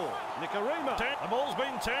short ball. Nikarima. The ball's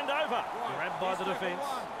been turned over. Grabbed by Here's the tackle defence.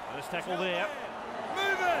 1. First tackle He's held there.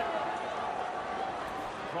 Move it.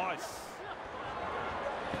 Price.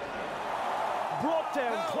 Brought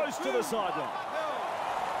down Hill, close to 2. the sideline. Hill.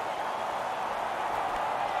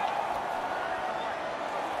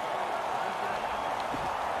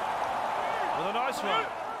 With a nice run.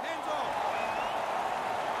 Hands off.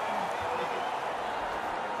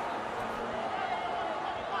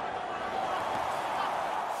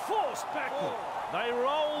 Forced backward. They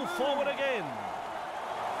roll forward again.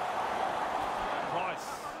 Price.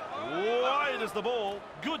 Wide as the ball.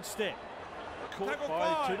 Good step. Caught Tackle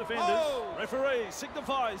by 5. 2 defenders. Oh. Referee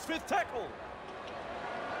signifies 5th tackle.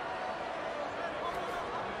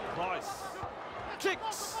 Price.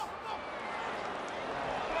 Kicks.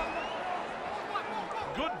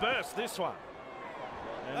 Good burst this one.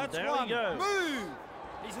 And That's there 1. he goes. Move.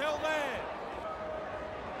 He's held there.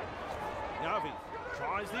 Garvey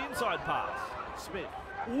tries the inside pass. Smith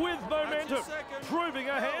with momentum, his second. proving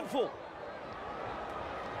a handful.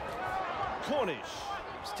 Cornish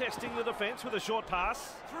is testing the defence with a short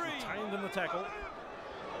pass. 3. Retained in the tackle.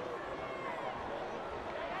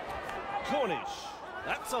 Cornish,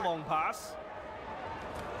 that's a long pass.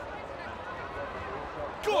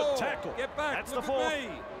 Good 4. tackle. Get back. That's Look the at 4th. me.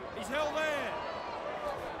 He's held there.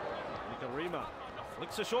 Nikarima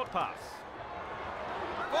flicks a short pass.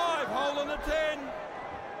 5. Hold on the 10.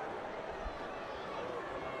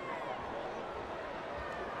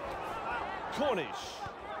 Cornish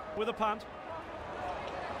with a punt.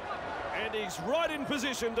 And he's right in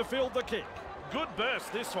position to field the kick. Good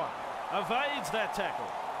burst this one. Evades that tackle.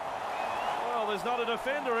 Well, there's not a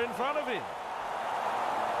defender in front of him.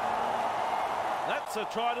 That's a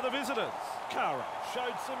try to the visitors. Cara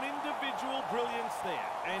showed some individual brilliance there.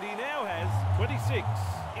 And he now has 26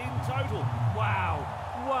 in total. Wow,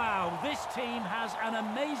 wow, this team has an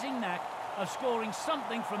amazing knack of scoring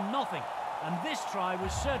something from nothing, and this try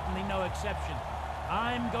was certainly no exception.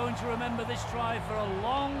 I'm going to remember this try for a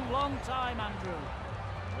long, long time, Andrew.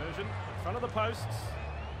 Version in front of the posts.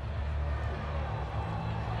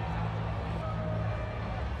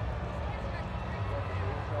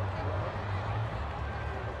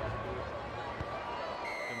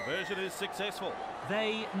 Conversion is successful.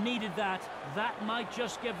 They needed that. That might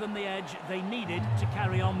just give them the edge they needed to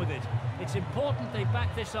carry on with it. It's important they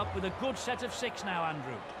back this up with a good set of 6 now,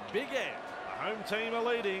 Andrew. Big Ant, the home team are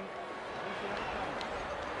leading.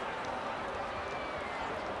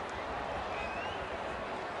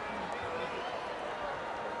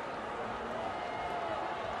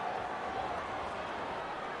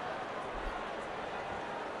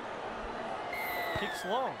 Kicks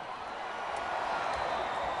long.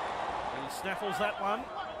 He snaffles that one.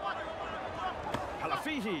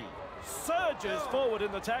 Halafiti surges forward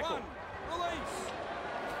in the tackle. Release.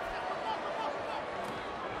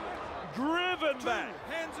 Driven back.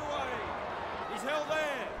 Hands away. He's held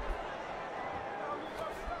there.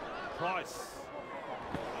 Price.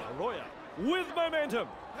 Arroyo with momentum.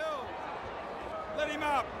 Held. Let him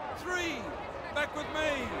up. 3. Back with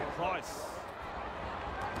me. Price.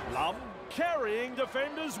 Lum carrying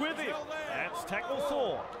defenders with him. That's tackle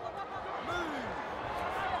 4. Move.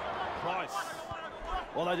 Price.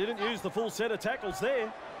 Well, they didn't use the full set of tackles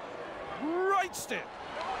there. Great step.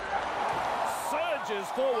 Surges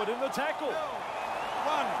forward in the tackle.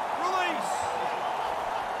 1. Release.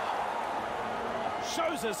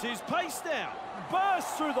 Shows us his pace now.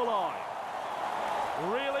 Bursts through the line.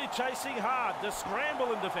 Really chasing hard to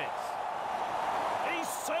scramble in defence. He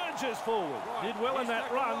surges forward. Did well in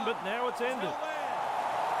that run, but now it's ended.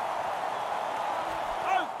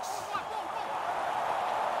 Oakes.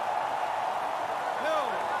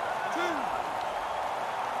 Held.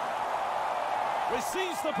 2.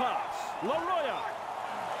 Receives the pass. Laroya.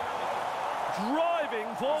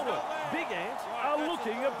 Driving forward. Big Ant are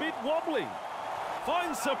looking a bit wobbly.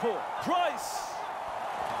 Finds support. Price.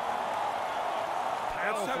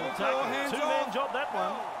 Powerful tackle. 2-man job, that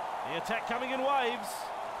one. The attack coming in waves.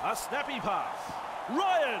 A snappy pass.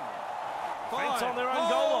 Ryan. Fence on their own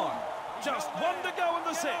goal line. Just 1 to go in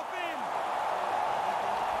the set.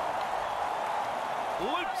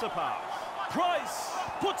 Loops a pass. Price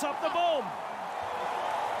puts up the bomb.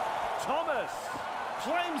 Thomas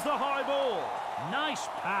claims the high ball. Nice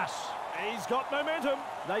pass. He's got momentum.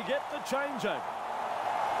 They get the changeover.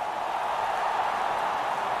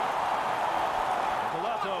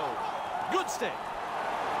 Galato. Good step.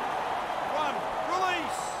 1.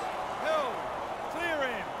 Release. Held. Clear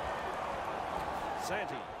him.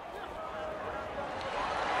 Santi.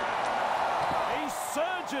 He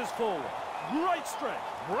surges forward. Great strength.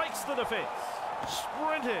 Breaks the defence.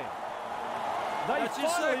 Sprinting. They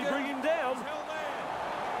finally bring him down.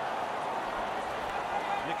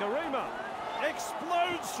 Nikarima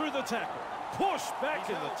explodes through the tackle. Push back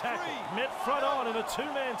in the tackle. Met front on in a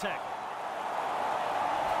 2-man tackle.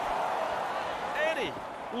 Eddie,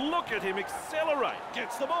 look at him accelerate.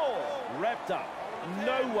 Gets the ball. Wrapped up.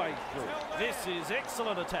 No way through. This is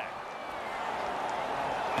excellent attack.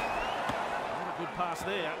 Not a good pass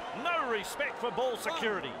there. No respect for ball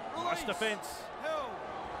security. Nice defence.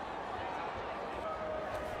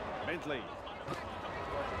 Bentley.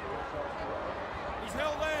 He's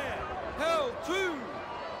held there. Held. 2.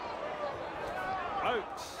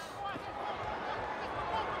 Oakes.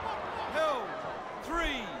 Held.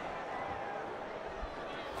 3.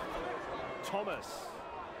 Thomas.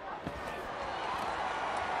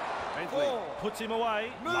 Bentley 4. puts him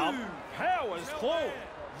away. Move. Powers forward.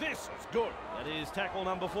 This is good. That is tackle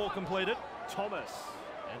number 4 completed. Thomas.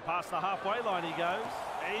 And past the halfway line he goes.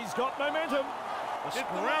 He's got momentum. The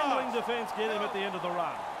scrambling defence get him at the end of the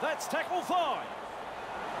run. That's tackle 5.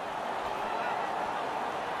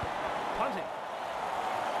 Punting.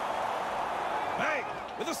 Bang!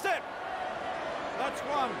 With a step. That's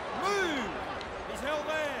 1. Move. He's held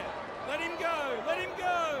there. Let him go. Let him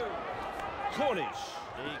go. Cornish.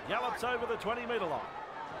 He gallops over the 20-metre line.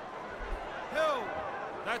 Held.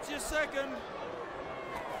 That's your 2nd.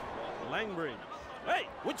 Langbridge. Hey,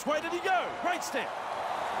 which way did he go? Great step.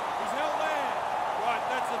 He's held there. Right,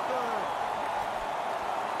 that's the 3rd.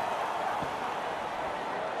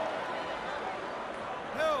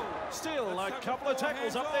 Held. Still a couple of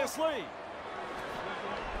tackles up their sleeve.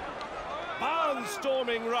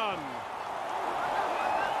 Barnstorming run.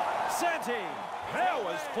 Santi.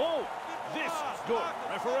 Powers full. This is good.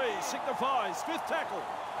 Referee signifies 5th tackle.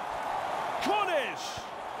 Cornish.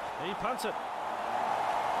 He punts it.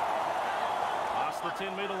 Past the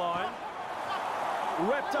 10-metre line.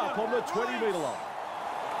 Wrapped up on the 20-metre line.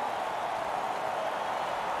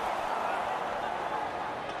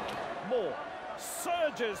 Moore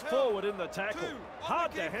surges forward in the tackle.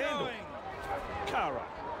 Hard to handle. Kara.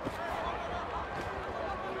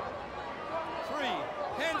 3.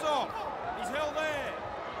 Hands off. He's held there.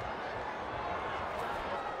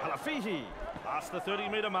 Halafiti past the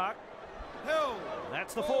 30-metre mark. Held.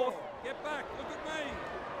 That's the 4th. Get back. Look at me.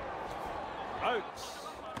 Oates.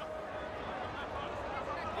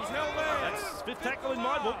 He's held there. That's fifth tackle in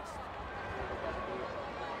my book.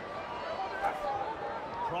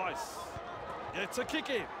 Price. It's a kick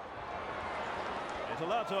in.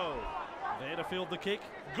 Etalato. There to field the kick.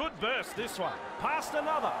 Good burst this one. Past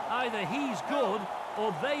another. Either he's good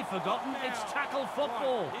or they've forgotten it's tackle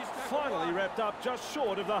football. Finally wrapped up just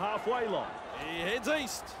short of the halfway line. He heads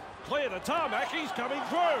east. Clear the tarmac. He's coming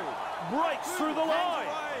through. Breaks through the line.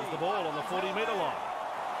 There's the ball on the 40-metre line.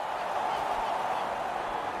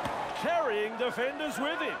 Carrying defenders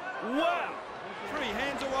with him. Wow. 3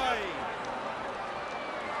 hands away.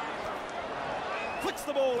 Flicks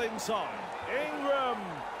the ball inside. Ingram.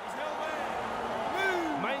 He's held there.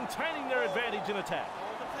 Move. Maintaining their advantage in attack.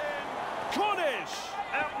 Hold the 10. Cornish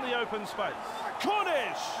out in the open space.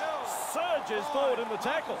 Cornish surges forward in the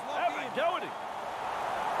tackle. Have a go at him.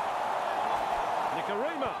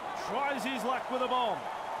 Nikarima tries his luck with a bomb.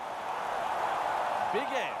 Big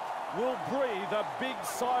Ant will breathe a big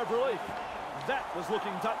sigh of relief. That was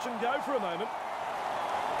looking touch and go for a moment.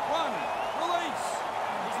 1. Release.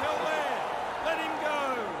 He's held there. Let him go.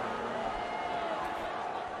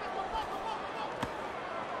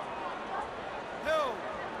 Held.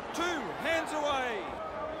 2 hands away.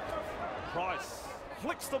 Price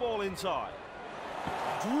flicks the ball inside.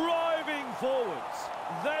 Driving forwards.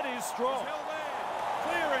 That is strong. Held there.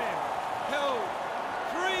 Clear him. Held.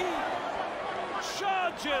 3.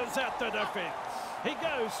 Charges at the defence. He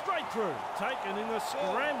goes straight through. Taken in the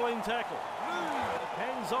scrambling tackle.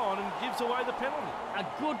 Hangs on and gives away the penalty. A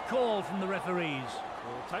good call from the referees.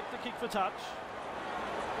 Will take the kick for touch.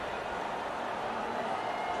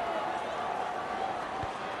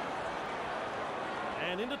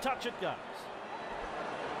 And into touch it goes.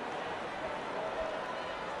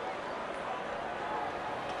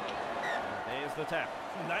 There's the tap.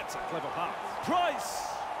 That's a clever pass. Price!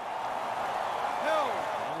 Held.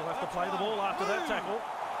 We'll have to play the ball after that tackle.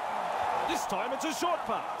 This time it's a short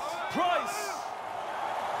pass. Price!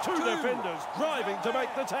 Two defenders driving to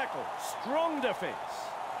make the tackle. Strong defence.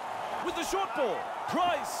 With the short ball.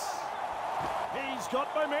 Price! He's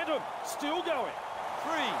got momentum. Still going.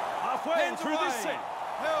 3. Halfway Hands through away. this set.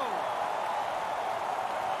 Held.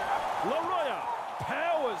 Laroya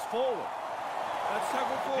powers forward. That's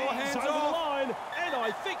tackle 4. He's Hands over the off. line, and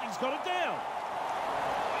I think he's got it down.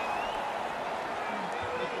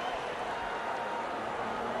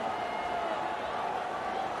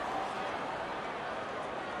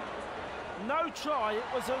 No try, it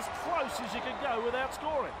was as close as you could go without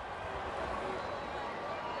scoring.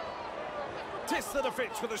 Test the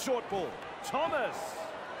defence with a short ball. Thomas.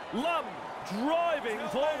 Lum driving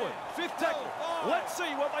forward. Fifth tackle. Let's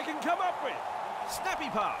see what they can come up with. Snappy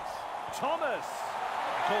pass. Thomas.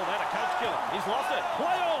 Call that a coach killer. He's lost it.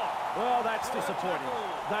 Play on. Well, that's disappointing.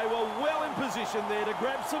 They were well in position there to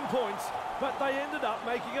grab some points, but they ended up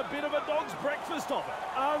making a bit of a dog's breakfast of it.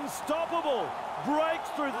 Unstoppable. Breaks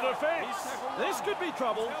through the defence. This could be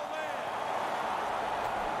trouble.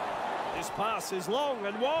 This pass is long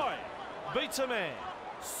and wide. Beats a man.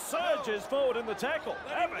 Surges forward in the tackle.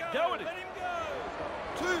 Have a go at him. Let him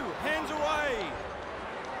go. 2 hands away.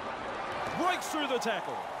 Breaks through the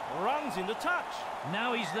tackle. Runs into touch.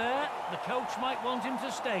 Now he's there, the coach might want him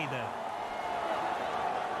to stay there.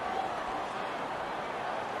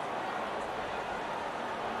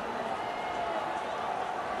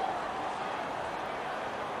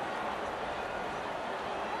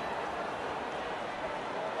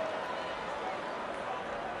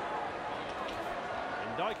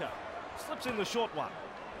 Ndika slips in the short one.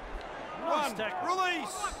 1. Tackle.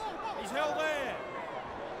 Release. He's held there.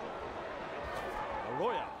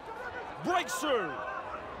 Arroyo breaks through.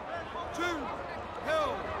 2.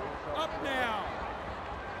 Held. Up now.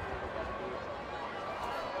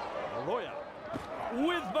 Arroyo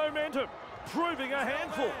with momentum, proving a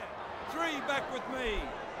handful. 3 back with me.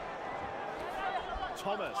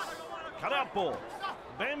 Thomas, cut out ball.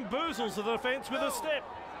 Bamboozles the defence with a step.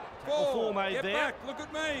 4 made get there. back. Look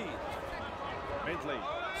at me. Bentley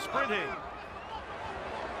sprinting.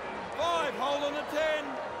 5 hold on the 10.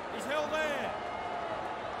 He's held there.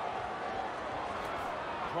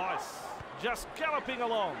 Price just galloping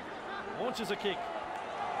along. Launches a kick.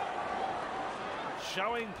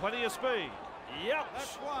 Showing plenty of speed. Yep.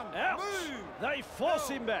 That's 1. Ouch. Move. They force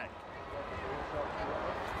him back.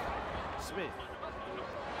 Smith.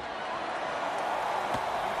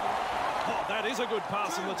 Oh, that is a good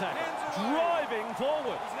pass in the tackle. Driving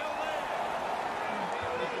forward. He's held there.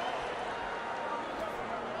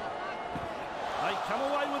 They come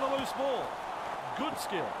away with a loose ball. Good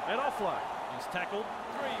skill at offload. He's tackled.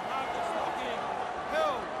 3 Marcus locking.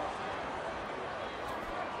 Held.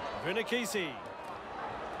 Vunikisi.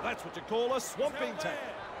 That's what you call a swamping tackle.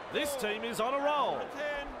 This team is on a roll.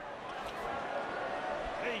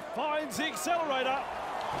 He finds the accelerator.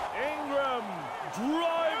 Ingram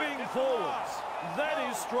driving forwards. That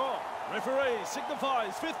is strong. Referee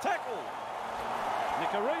signifies fifth tackle.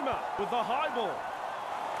 Nikarima with the high ball.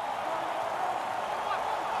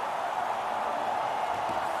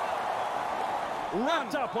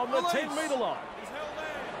 Wrapped up on the 10-metre line.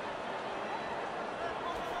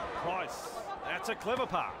 Price. That's a clever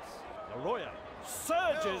pass. Arroyo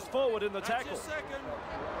surges forward in the tackle.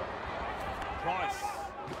 Price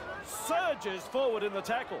surges forward in the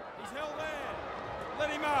tackle. He's held there. Let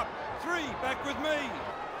him up. 3, back with me.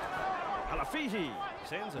 Halafihi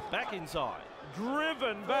sends it back inside.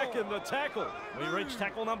 Driven back in the tackle. We reach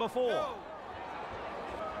tackle number 4.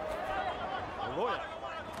 Arroyo.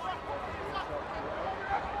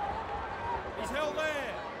 He's held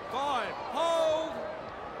there. 5, hold.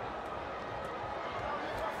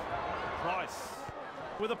 Price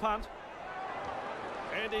with a punt.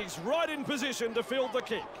 And he's right in position to field the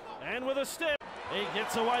kick. And with a step, he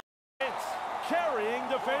gets away. Carrying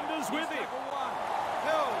defenders with him.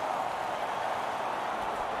 Held.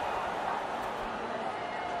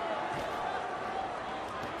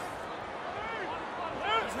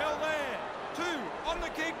 He's held there. 2, on the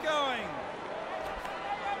keep going.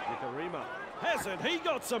 Nikarima. Hasn't he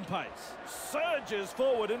got some pace? Surges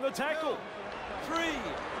forward in the tackle. 3,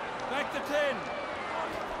 back to 10.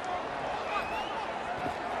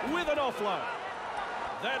 With an offload.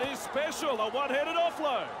 That is special, a one-headed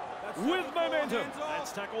offload. With momentum.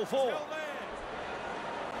 That's tackle 4.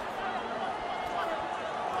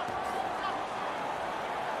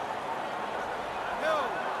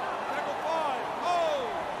 Held. Tackle 5.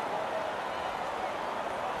 Hold.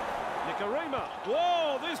 Nikarima.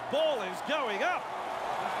 Whoa, this ball is going up.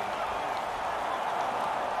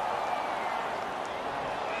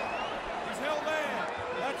 He's held there.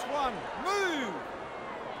 That's 1. Move.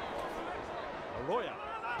 Arroyo.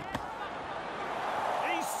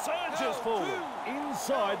 He surges forward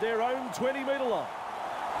inside their own 20-metre line.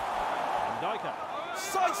 Ndoka.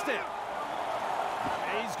 Sidestep.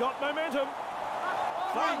 He's got momentum.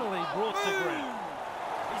 Finally brought to ground.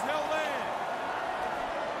 He's held there.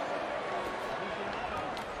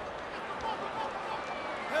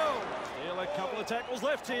 Held. Still a couple of tackles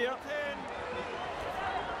left here. 10.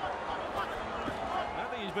 I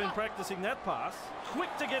think he's been practicing that pass.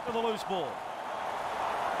 Quick to get to the loose ball.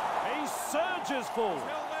 He surges forward.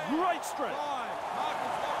 Great strength. 5.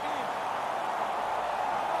 Marcus lock in.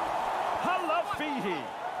 Halafihi.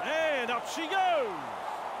 And up she goes.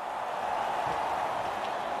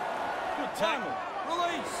 Good tackle.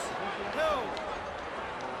 Release. Held.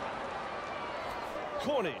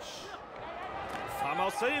 Cornish.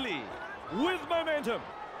 Famosili with momentum.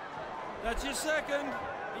 That's your second.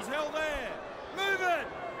 He's held there. Move it.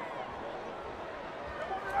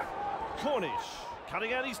 Cornish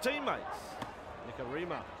cutting out his teammates.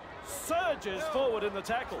 Nikarima surges forward in the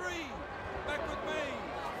tackle. 3, back with me.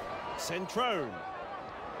 Centrone.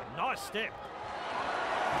 Nice step.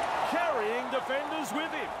 Carrying defenders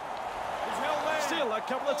with him. He's held there. Still a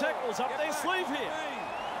couple of tackles up their sleeve here.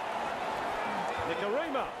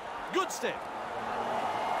 Nikarima. Good step.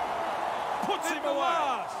 Puts him away.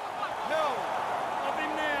 Last. Held. Up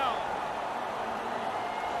him now.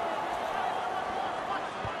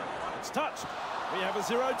 It's touched. We have a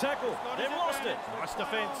 0 tackle. They've lost it. Nice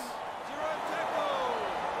defence. 0 tackle.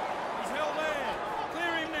 He's held there.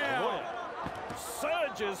 Clear him now.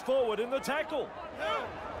 Surges forward in the tackle. Held.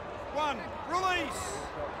 1. Release.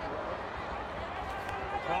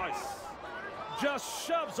 Price just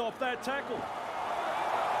shoves off that tackle.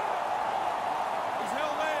 He's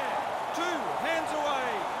held there. 2. Hands away.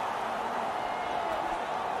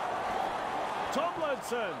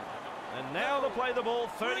 Tomlinson. And now they play the ball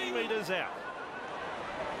 30 metres out.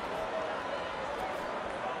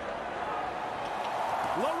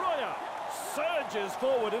 Laroya surges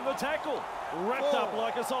forward in the tackle. Wrapped up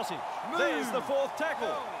like a sausage. There's the 4th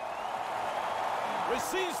tackle.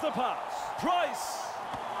 Receives the pass. Price.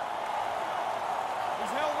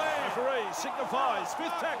 He's held there. Referee signifies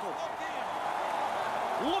 5th tackle.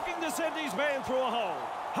 Looking to send his man through a hole.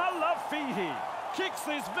 Halafihi kicks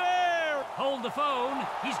this very... Hold the phone.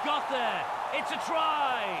 He's got there. It's a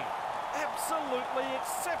try. Absolutely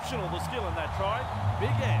exceptional, the skill in that try.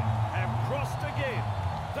 Big Ant have crossed again.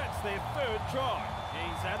 That's their 3rd try.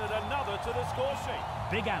 He's added another to the score sheet.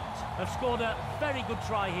 Big Ant have scored a very good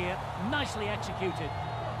try here. Nicely executed.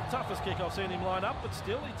 Toughest kick I've seen him line up, but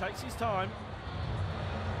still he takes his time.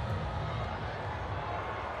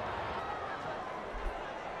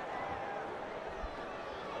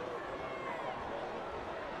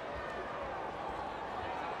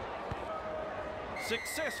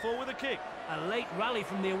 successful with a kick. A late rally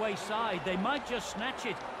from the away side. They might just snatch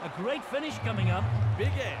it. A great finish coming up. Big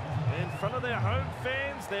Ant in front of their home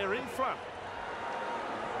fans. They're in front.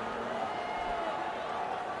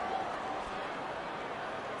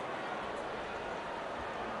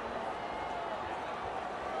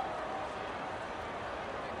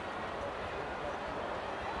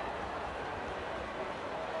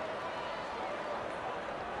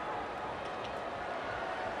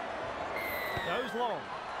 Goes long.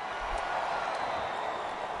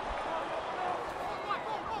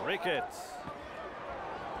 Ricketts.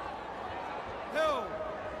 Hill.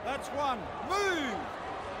 That's one. Move.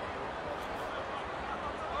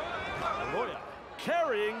 Arroyo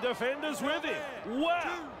carrying defenders with him.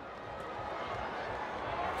 Wow.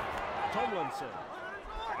 Tomlinson.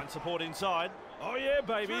 Fine support inside. Oh yeah,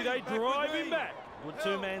 baby. They drive him back. Good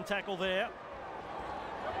two-man tackle there.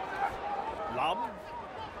 Lum.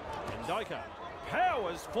 Ndika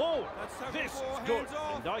powers forward. This is good.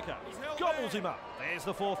 Ndika gobbles him up. There's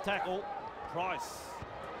the fourth tackle. Price.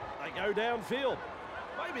 They go downfield.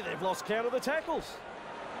 Maybe they've lost count of the tackles.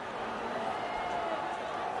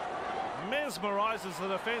 Mesmerises the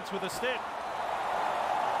defence with a step.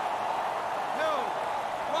 Hill.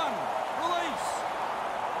 One. Release.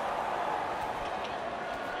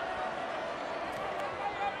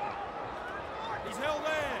 He's held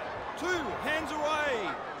there. Two. Hands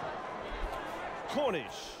away.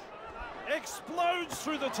 Cornish explodes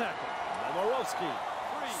through the tackle. Momorowski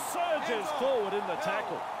surges forward in the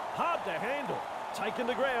tackle. Hard to handle. Taken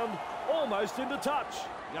to ground, almost into touch.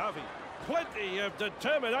 Garvey, plenty of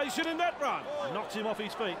determination in that run. Knocks him off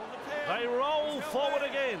his feet. They roll forward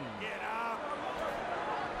again.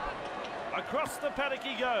 Across the paddock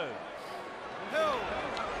he goes. Hill.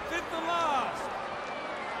 Fifth and last.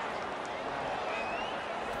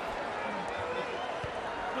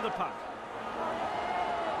 With a punt.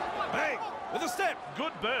 Bang! With a step.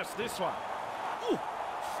 Good burst, this one. Ooh,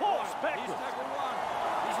 force backwards. He's tackled one.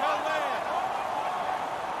 He's held there.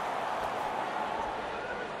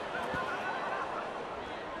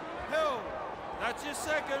 Hill. That's your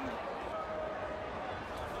second.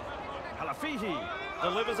 Halafihi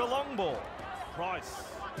delivers a long ball. Price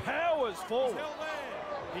powers He's forward. held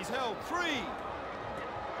there. He's held. Three.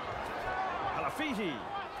 Halafihi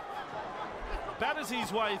batters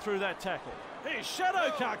his way through that tackle. His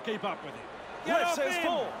shadow can't keep up with him. Get Left up says in.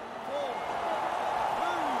 four. Move.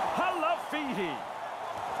 Halafihi.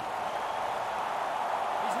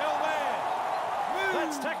 He's held there. Move.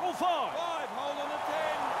 That's tackle 5. Five. Hold on to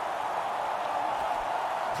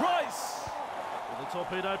 10. Price with a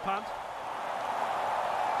torpedo punt.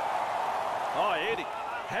 Oh, Eddie,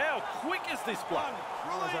 how quick is this bloke?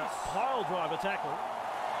 There's a pile driver tackle.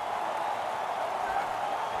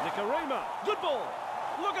 Nikarima, good ball.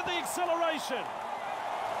 Look at the acceleration.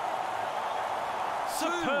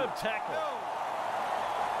 Superb tackle.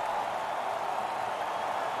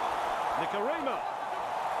 Nikarima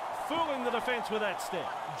fooling the defence with that step.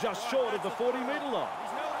 Just short of the 40-metre line.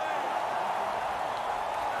 He's held there.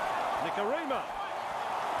 Nikarima.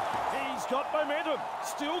 He's got momentum.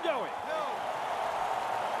 Still going. Hill.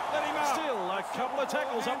 Let him up. Still a couple of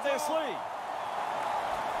tackles up their sleeve.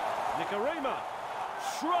 Nikarima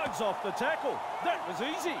shrugs off the tackle. That was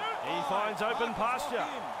easy. He finds open pasture.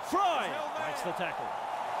 Fry makes the tackle.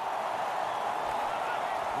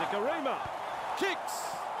 Nikarima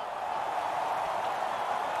kicks.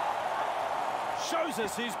 Shows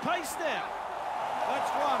us his pace now.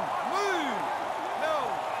 That's one. Move. Hill.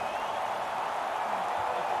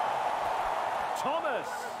 Thomas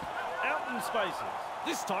out in spaces.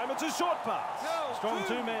 This time it's a short pass. Strong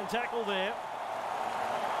two-man tackle there.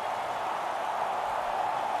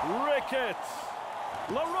 Ricketts.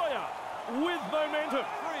 Laroya with momentum,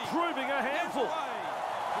 proving a handful.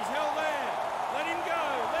 He's held there. Let him go.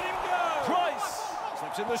 Let him go. Price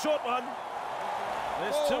slips in the short one.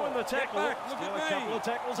 There's two in the tackle. Still a couple of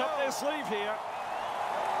tackles up their sleeve here.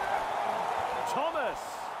 Thomas.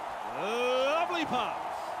 Lovely pass.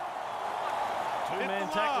 Two-man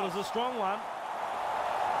tackle is a strong one.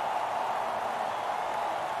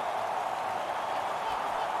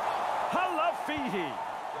 Halafihi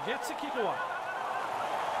gets a kick away.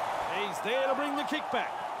 He's there to bring the kick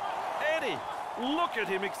back. Eddie, look at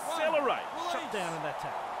him accelerate. Shut down in that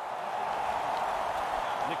tackle.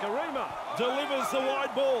 Nikarima delivers the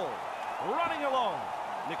wide ball. Running along.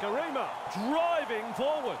 Nikarima driving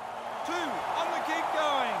forward. Two on the keep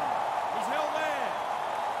going. He's held there.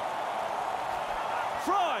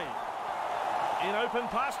 Fry in open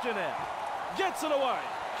pasture now. Gets it away.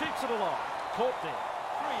 Keeps it alive. Caught there.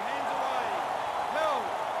 Three hands away. Held.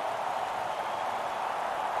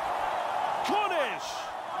 Cornish Cornish.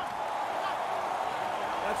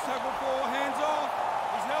 That's tackle for, hands off.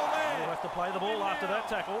 He's held there. He'll have to play the ball after that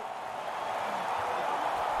tackle.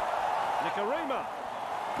 Nikarima.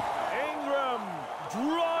 Ingram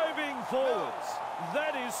driving forwards.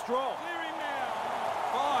 That is strong. Clear him now.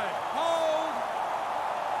 5. Hold.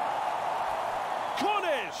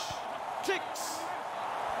 Cornish. Ticks.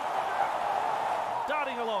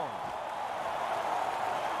 Darting along.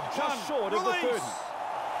 Just short of the 30.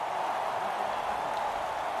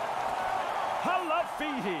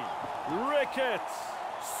 Halafihi. Ricketts.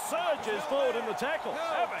 Surges forward in the tackle.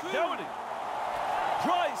 Have a go at him.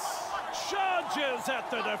 Price charges at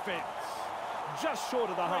the defence. Just short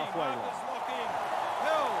of the halfway line. Lock in.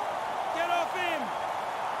 Held. Get off him.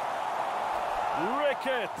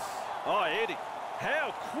 Ricketts. Oh, Eddie.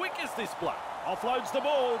 How quick is this bloke? Offloads the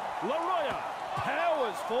ball. Laroya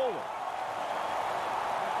powers forward.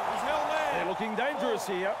 He's held there. They're looking dangerous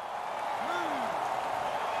here. Move.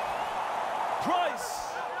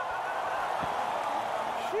 Price.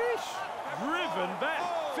 Sheesh. Driven back.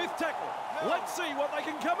 5th tackle. Let's see what they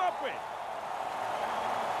can come up with.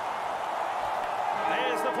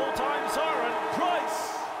 There's the full-time siren.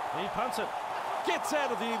 Price. He punts it. Gets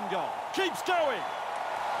out of the in goal. Keeps going.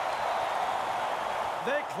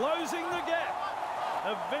 They're closing the gap.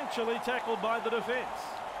 Eventually tackled by the defence.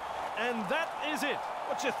 And that is it.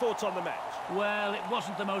 What's your thoughts on the match? Well, it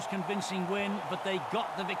wasn't the most convincing win, but they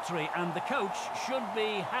got the victory, and the coach should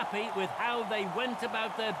be happy with how they went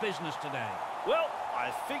about their business today. Well, I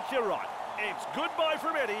think you're right. It's goodbye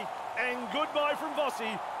from Eddie, and goodbye from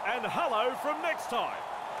Vossi, and hello from next time.